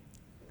him,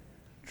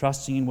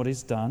 trusting in what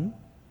he's done.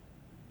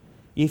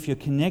 If you're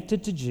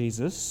connected to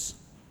Jesus,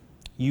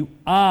 you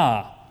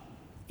are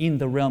in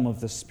the realm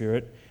of the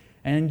Spirit,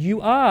 and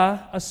you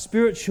are a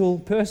spiritual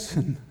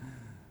person.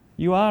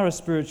 You are a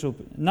spiritual...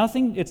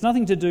 It's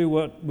nothing to do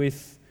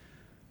with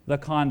the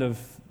kind of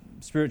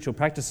spiritual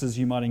practices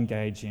you might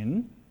engage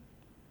in.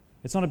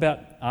 It's not about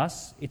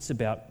us, it's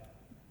about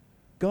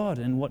God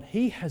and what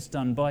he has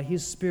done by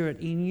his Spirit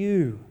in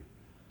you.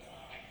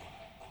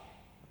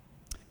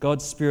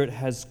 God's Spirit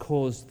has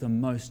caused the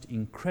most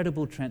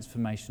incredible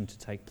transformation to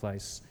take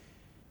place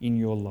in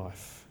your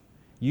life.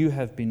 You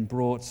have been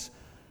brought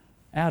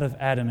out of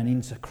Adam and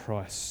into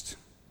Christ.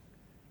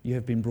 You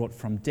have been brought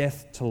from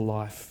death to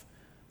life,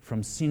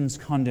 from sin's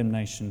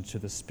condemnation to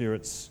the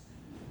Spirit's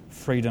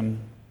freedom.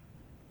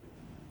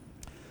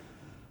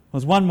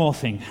 There's one more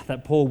thing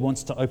that Paul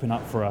wants to open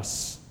up for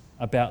us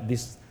about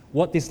this,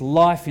 what this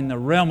life in the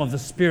realm of the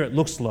Spirit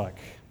looks like.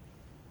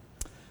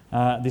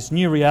 This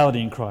new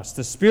reality in Christ.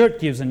 The Spirit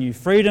gives a new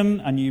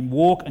freedom, a new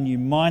walk, a new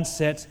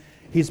mindset.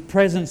 His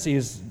presence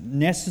is a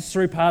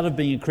necessary part of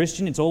being a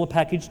Christian. It's all a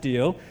package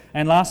deal.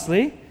 And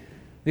lastly,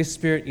 this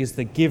Spirit is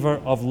the giver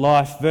of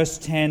life. Verse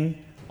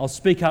 10, I'll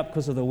speak up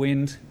because of the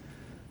wind.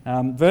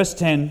 Verse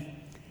 10,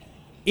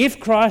 if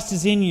Christ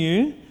is in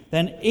you,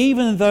 then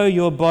even though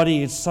your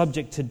body is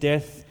subject to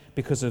death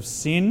because of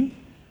sin,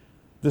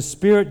 the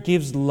Spirit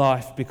gives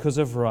life because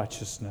of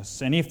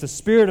righteousness. And if the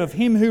Spirit of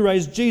him who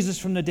raised Jesus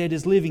from the dead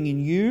is living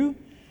in you,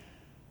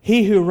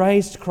 he who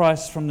raised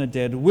Christ from the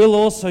dead will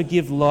also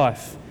give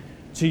life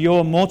to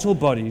your mortal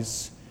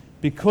bodies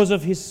because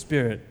of his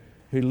Spirit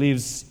who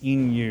lives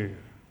in you.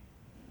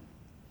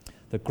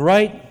 The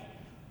great,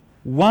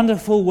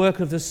 wonderful work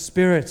of the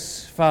Spirit,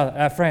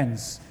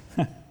 friends,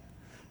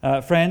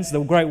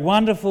 the great,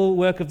 wonderful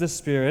work of the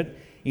Spirit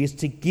is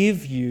to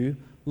give you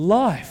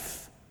life.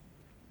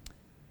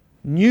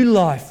 New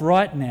life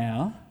right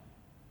now,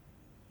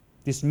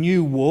 this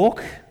new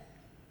walk.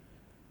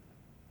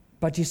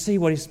 But you see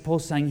what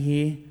Paul's saying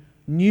here?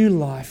 New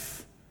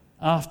life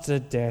after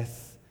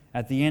death,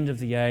 at the end of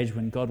the age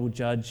when God will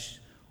judge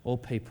all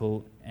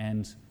people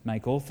and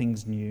make all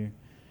things new.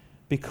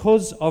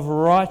 Because of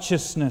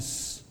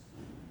righteousness,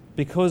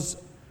 because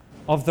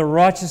of the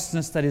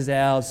righteousness that is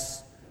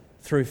ours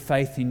through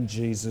faith in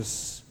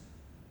Jesus,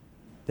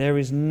 there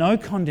is no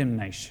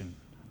condemnation,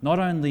 not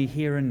only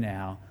here and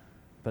now,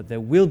 but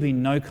there will be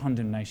no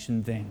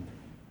condemnation then.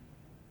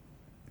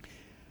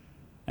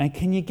 And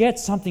can you get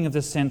something of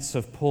the sense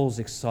of Paul's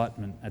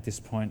excitement at this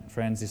point,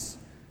 friends?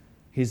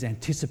 His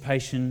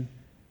anticipation,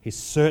 his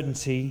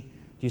certainty.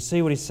 Do you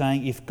see what he's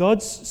saying? If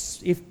God's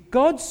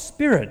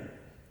Spirit,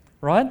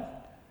 right?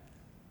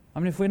 I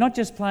mean, if we're not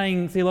just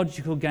playing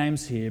theological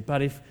games here,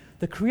 but if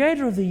the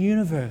Creator of the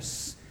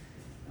universe,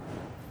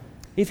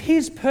 if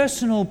his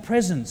personal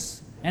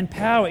presence and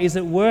power is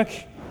at work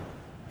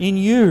in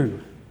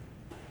you,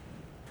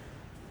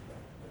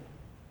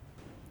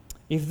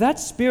 if that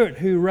Spirit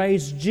who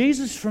raised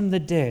Jesus from the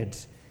dead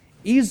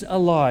is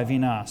alive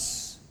in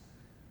us,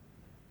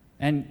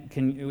 and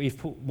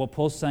if what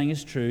Paul's saying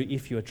is true,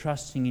 if you are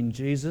trusting in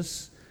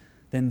Jesus,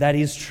 then that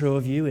is true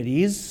of you. It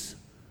is.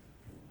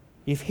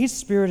 If his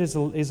Spirit is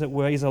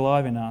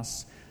alive in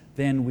us,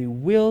 then we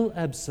will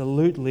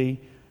absolutely,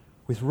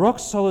 with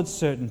rock-solid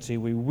certainty,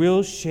 we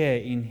will share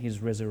in his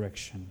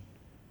resurrection.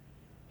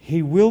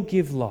 He will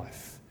give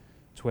life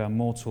to our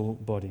mortal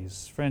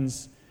bodies.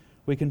 Friends,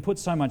 we can put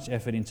so much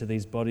effort into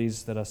these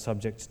bodies that are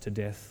subject to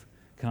death,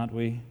 can't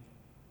we?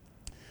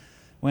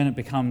 When it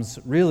becomes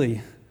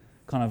really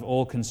kind of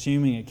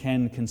all-consuming, it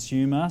can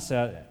consume us,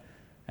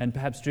 and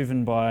perhaps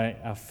driven by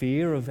our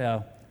fear of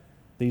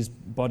these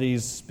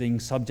bodies being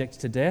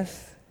subject to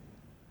death.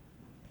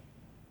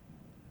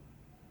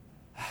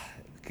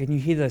 Can you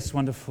hear this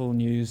wonderful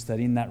news that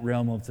in that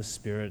realm of the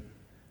Spirit,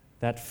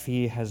 that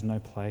fear has no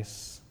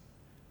place?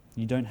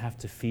 You don't have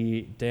to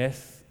fear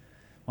death.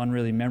 One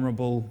really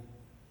memorable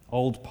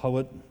old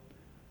poet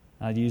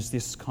used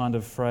this kind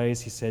of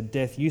phrase. He said,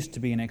 "Death used to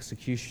be an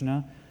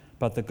executioner,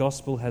 but the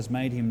gospel has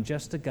made him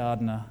just a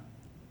gardener."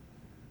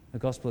 The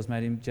gospel has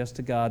made him just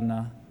a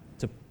gardener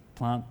to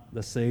plant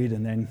the seed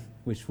and then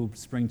which will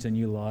spring to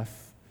new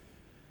life.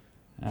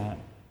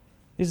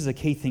 This is a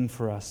key thing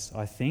for us,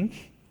 I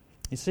think.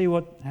 You see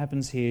what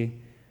happens here?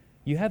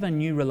 You have a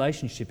new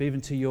relationship even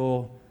to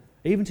your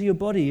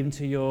body, even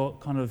to your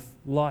kind of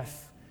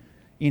life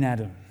in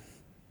Adam.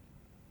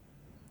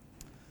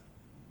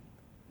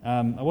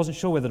 I wasn't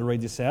sure whether to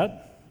read this out.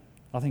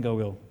 I think I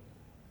will.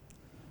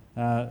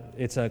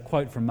 It's a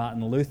quote from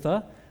Martin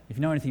Luther. If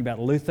you know anything about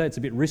Luther, it's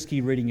a bit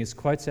risky reading his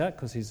quotes out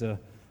because he's a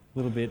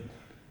little bit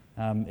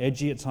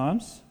edgy at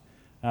times.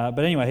 But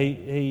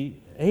anyway,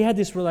 he had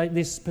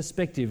this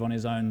perspective on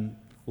his own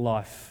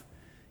life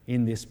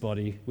in this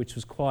body, which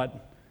was quite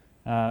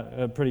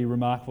pretty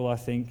remarkable, I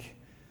think.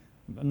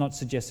 I'm not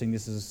suggesting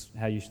this is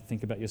how you should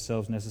think about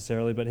yourselves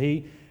necessarily, but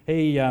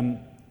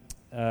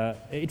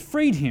it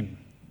freed him.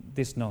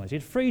 This knowledge.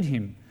 It freed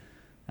him,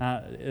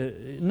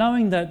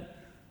 knowing that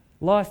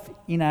life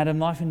in Adam,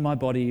 life in my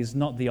body is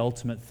not the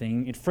ultimate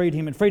thing. It freed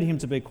him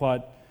to be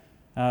quite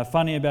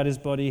funny about his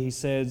body. He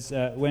says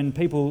when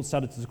people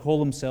started to call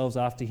themselves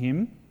after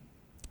him,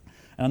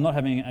 and I'm not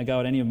having a go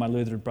at any of my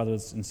Lutheran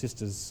brothers and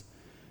sisters,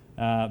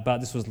 but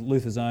this was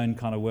Luther's own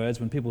kind of words.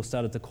 When people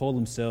started to call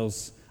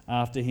themselves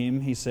after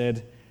him, he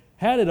said,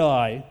 "How did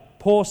I,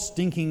 poor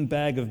stinking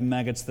bag of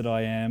maggots that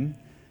I am,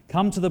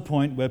 come to the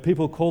point where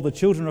people call the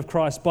children of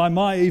Christ by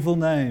my evil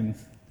name?"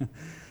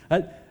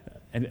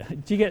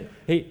 And do you get?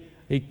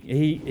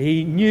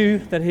 He knew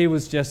that he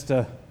was just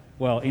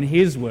in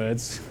his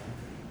words,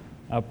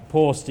 a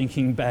poor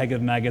stinking bag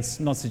of maggots.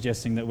 Not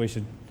suggesting that we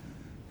should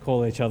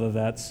call each other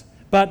that,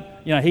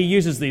 but he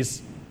uses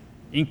these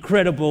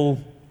incredible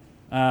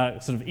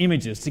sort of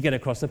images to get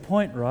across the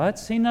point. Right?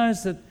 He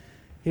knows that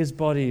his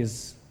body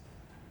is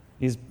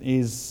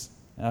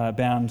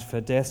bound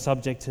for death,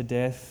 subject to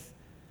death.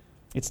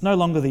 It's no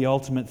longer the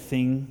ultimate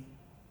thing.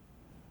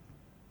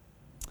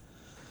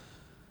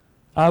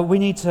 We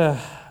need to,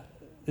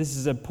 this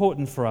is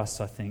important for us,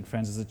 I think,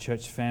 friends, as a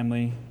church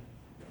family.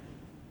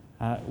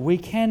 We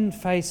can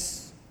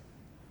face,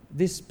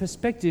 this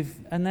perspective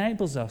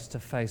enables us to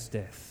face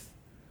death.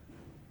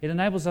 It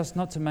enables us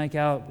not to make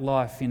our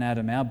life in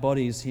Adam, our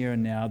bodies here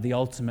and now, the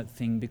ultimate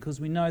thing, because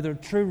we know the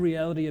true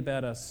reality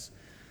about us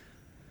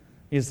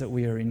is that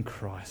we are in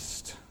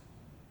Christ.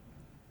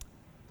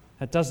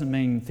 That doesn't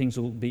mean things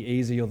will be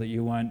easy or that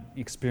you won't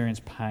experience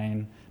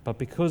pain, but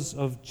because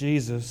of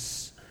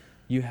Jesus,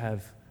 you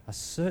have a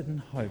certain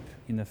hope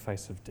in the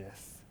face of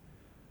death.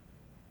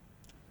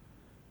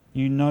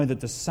 You know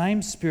that the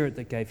same Spirit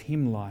that gave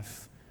him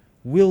life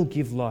will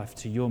give life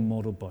to your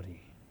mortal body.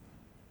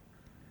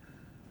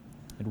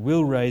 It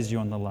will raise you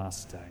on the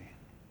last day.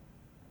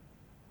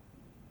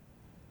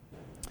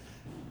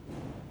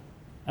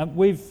 About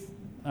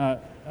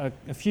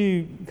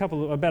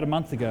a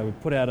month ago, we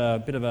put out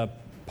a bit of a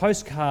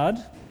postcard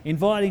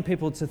inviting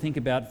people to think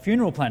about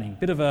funeral planning.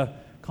 Bit of a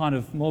kind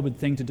of morbid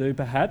thing to do,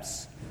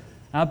 perhaps.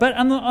 But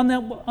on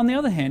the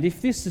other hand,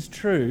 if this is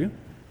true,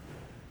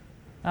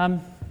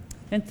 then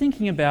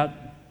thinking about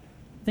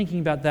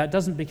that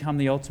doesn't become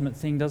the ultimate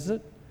thing, does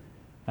it?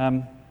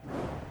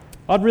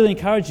 I'd really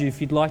encourage you, if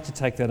you'd like to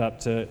take that up,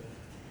 to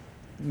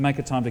make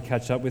a time to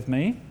catch up with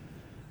me.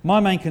 My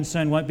main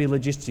concern won't be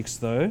logistics,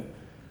 though.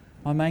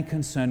 My main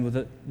concern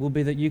will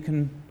be that you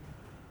can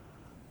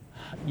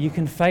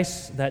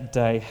face that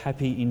day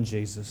happy in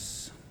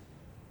Jesus,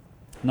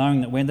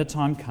 knowing that when the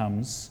time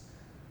comes,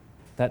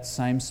 that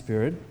same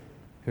Spirit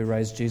who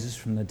raised Jesus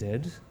from the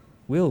dead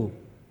will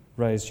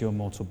raise your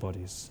mortal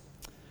bodies.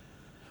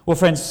 Well,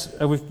 friends,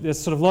 there's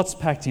sort of lots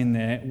packed in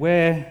there.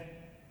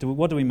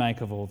 What do we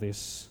make of all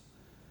this?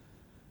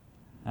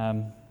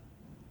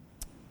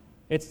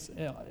 This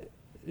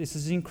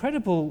is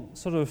incredible,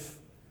 sort of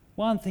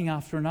one thing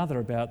after another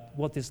about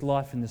what this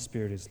life in the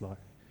Spirit is like.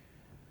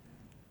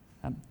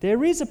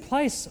 There is a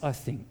place, I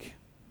think,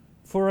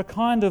 for a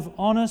kind of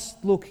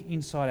honest look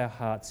inside our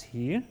hearts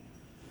here.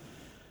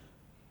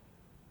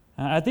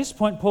 At this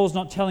point, Paul's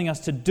not telling us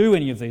to do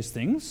any of these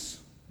things.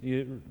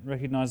 You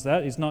recognise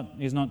that? He's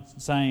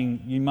not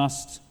saying you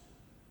must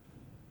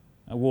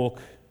walk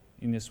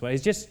in this way.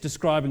 He's just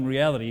describing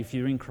reality. If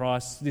you're in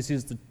Christ, this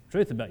is the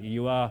truth about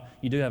you.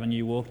 You do have a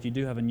new walk. You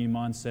do have a new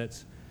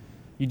mindset.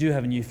 You do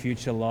have a new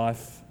future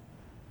life.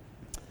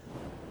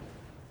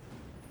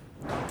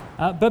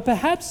 But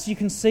perhaps you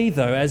can see,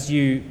 though, as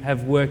you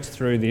have worked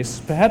through this,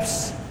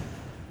 thanks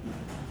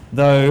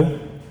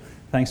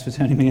for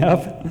turning me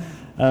up,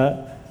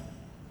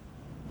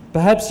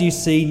 perhaps you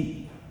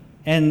see,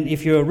 and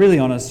if you're really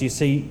honest, you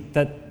see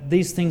that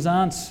these things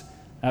aren't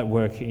at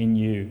work in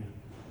you.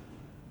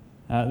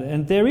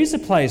 And there is a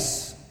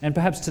place, and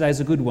perhaps today's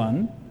a good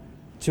one,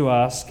 to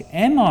ask,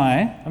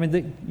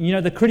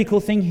 the critical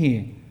thing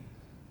here,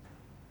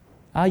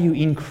 are you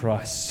in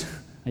Christ?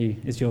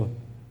 Is your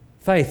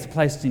faith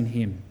placed in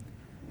him?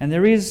 And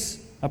there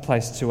is a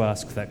place to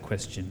ask that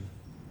question.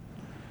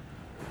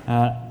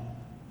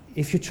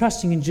 If you're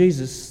trusting in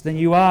Jesus, then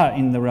you are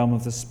in the realm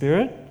of the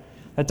Spirit.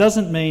 That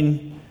doesn't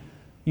mean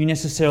you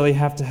necessarily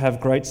have to have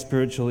great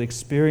spiritual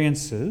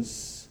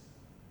experiences.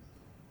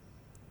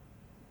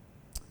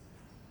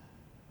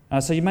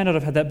 So you may not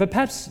have had that, but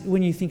perhaps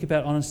when you think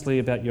honestly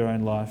about your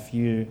own life,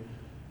 you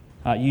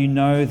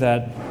know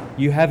that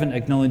you haven't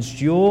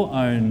acknowledged your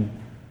own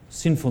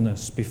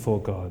sinfulness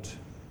before God.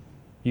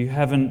 You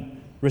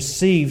haven't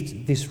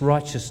received this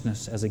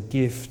righteousness as a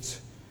gift.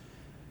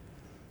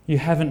 You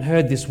haven't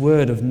heard this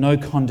word of no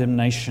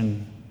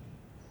condemnation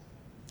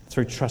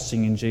through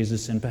trusting in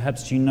Jesus, and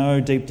perhaps you know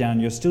deep down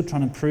you're still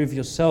trying to prove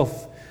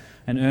yourself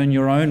and earn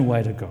your own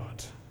way to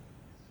God.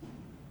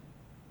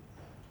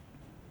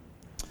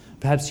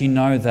 Perhaps you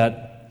know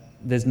that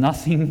there's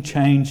nothing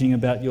changing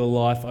about your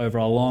life over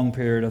a long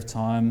period of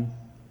time,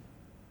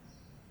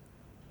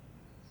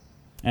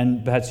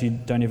 and perhaps you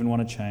don't even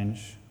want to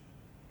change.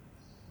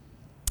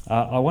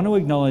 I want to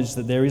acknowledge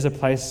that there is a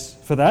place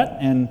for that,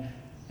 and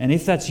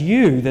if that's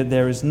you, that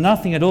there is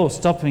nothing at all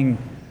stopping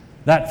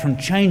that from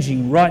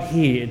changing right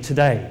here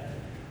today.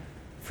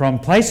 from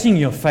placing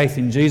your faith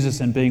in Jesus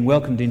and being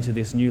welcomed into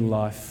this new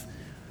life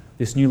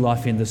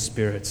in the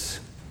Spirit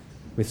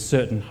with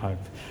certain hope.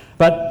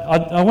 But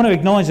I want to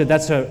acknowledge that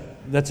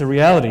that's a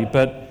reality,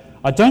 but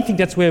I don't think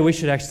that's where we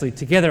should actually,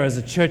 together as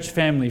a church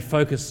family,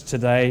 focus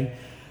today.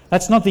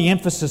 That's not the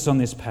emphasis on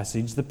this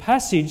passage. The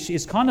passage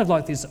is kind of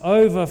like this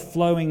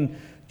overflowing,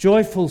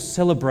 joyful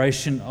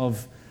celebration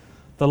of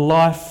the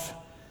life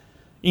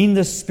in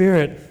the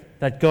Spirit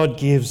that God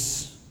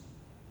gives.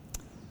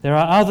 There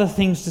are other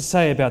things to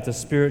say about the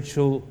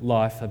spiritual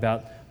life,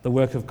 about the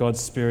work of God's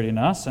Spirit in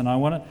us, but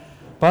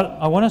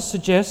I want to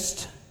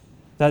suggest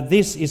that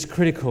this is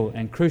critical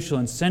and crucial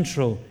and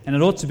central, and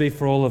it ought to be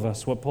for all of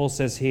us, what Paul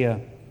says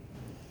here.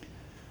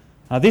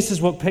 This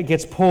is what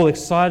gets Paul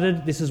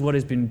excited. This is what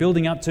he's been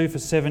building up to for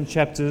 7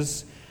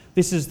 chapters.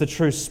 This is the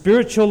true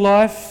spiritual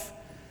life,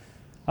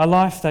 a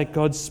life that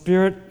God's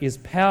Spirit is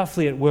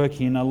powerfully at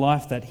work in, a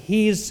life that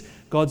hears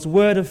God's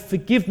word of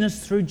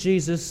forgiveness through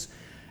Jesus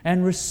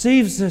and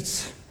receives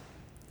it,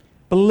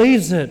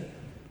 believes it,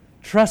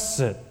 trusts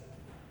it.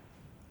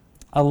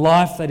 A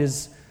life that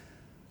is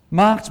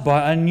marked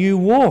by a new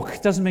walk.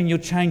 It doesn't mean you'll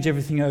change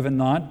everything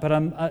overnight, but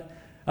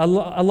a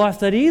life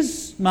that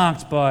is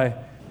marked by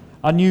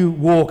a new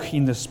walk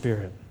in the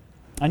Spirit,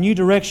 a new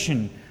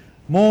direction,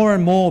 more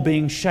and more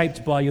being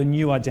shaped by your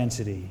new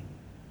identity.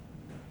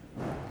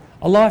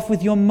 A life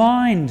with your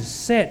mind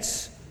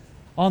set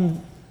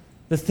on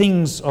the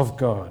things of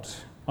God,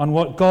 on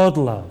what God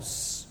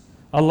loves.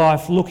 A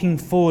life looking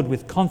forward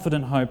with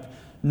confident hope,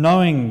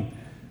 knowing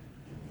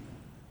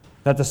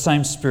that the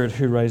same Spirit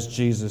who raised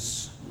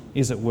Jesus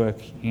is at work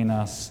in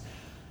us.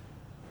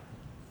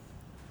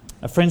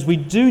 Friends, we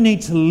do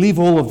need to live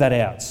all of that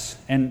out.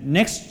 And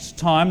next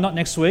time, not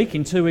next week,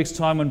 in 2 weeks'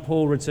 time when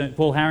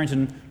Paul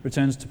Harrington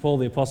returns to Paul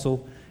the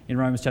Apostle in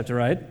Romans chapter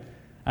 8,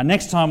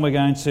 next time we're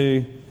going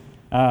to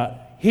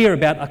hear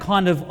about a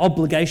kind of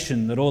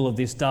obligation that all of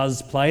this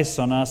does place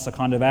on us, a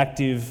kind of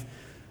active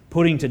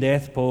putting to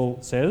death, Paul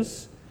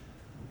says.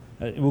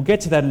 We'll get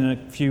to that in a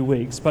few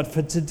weeks. But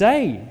for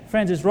today,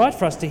 friends, it's right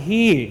for us to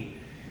hear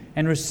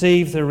and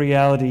receive the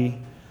reality,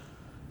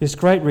 this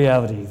great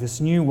reality,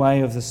 this new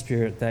way of the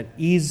Spirit that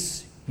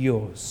is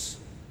yours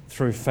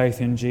through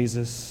faith in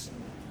Jesus.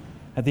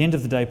 At the end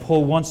of the day,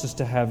 Paul wants us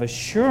to have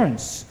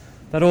assurance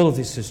that all of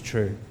this is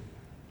true.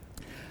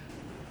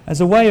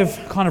 As a way of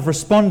kind of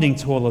responding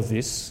to all of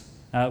this,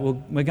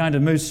 we're going to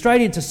move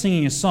straight into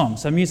singing a song.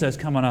 So Muso's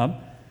coming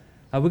up.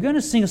 We're going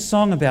to sing a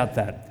song about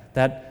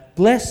that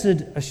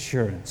blessed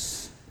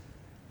assurance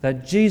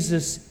that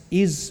Jesus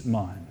is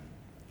mine.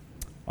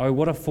 Oh,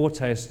 what a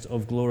foretaste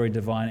of glory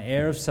divine,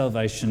 heir of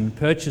salvation,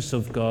 purchase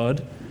of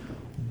God,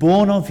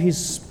 born of his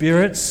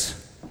Spirit,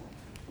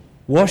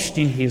 washed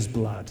in his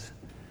blood.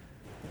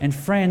 And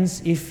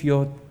friends, if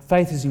your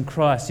faith is in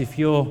Christ, if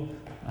you're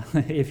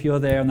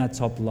there on that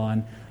top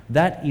line,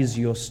 that is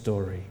your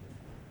story.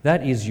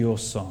 That is your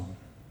song.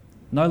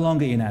 No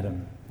longer in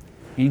Adam,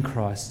 in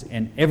Christ,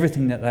 and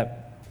everything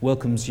that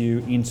welcomes you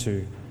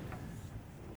into.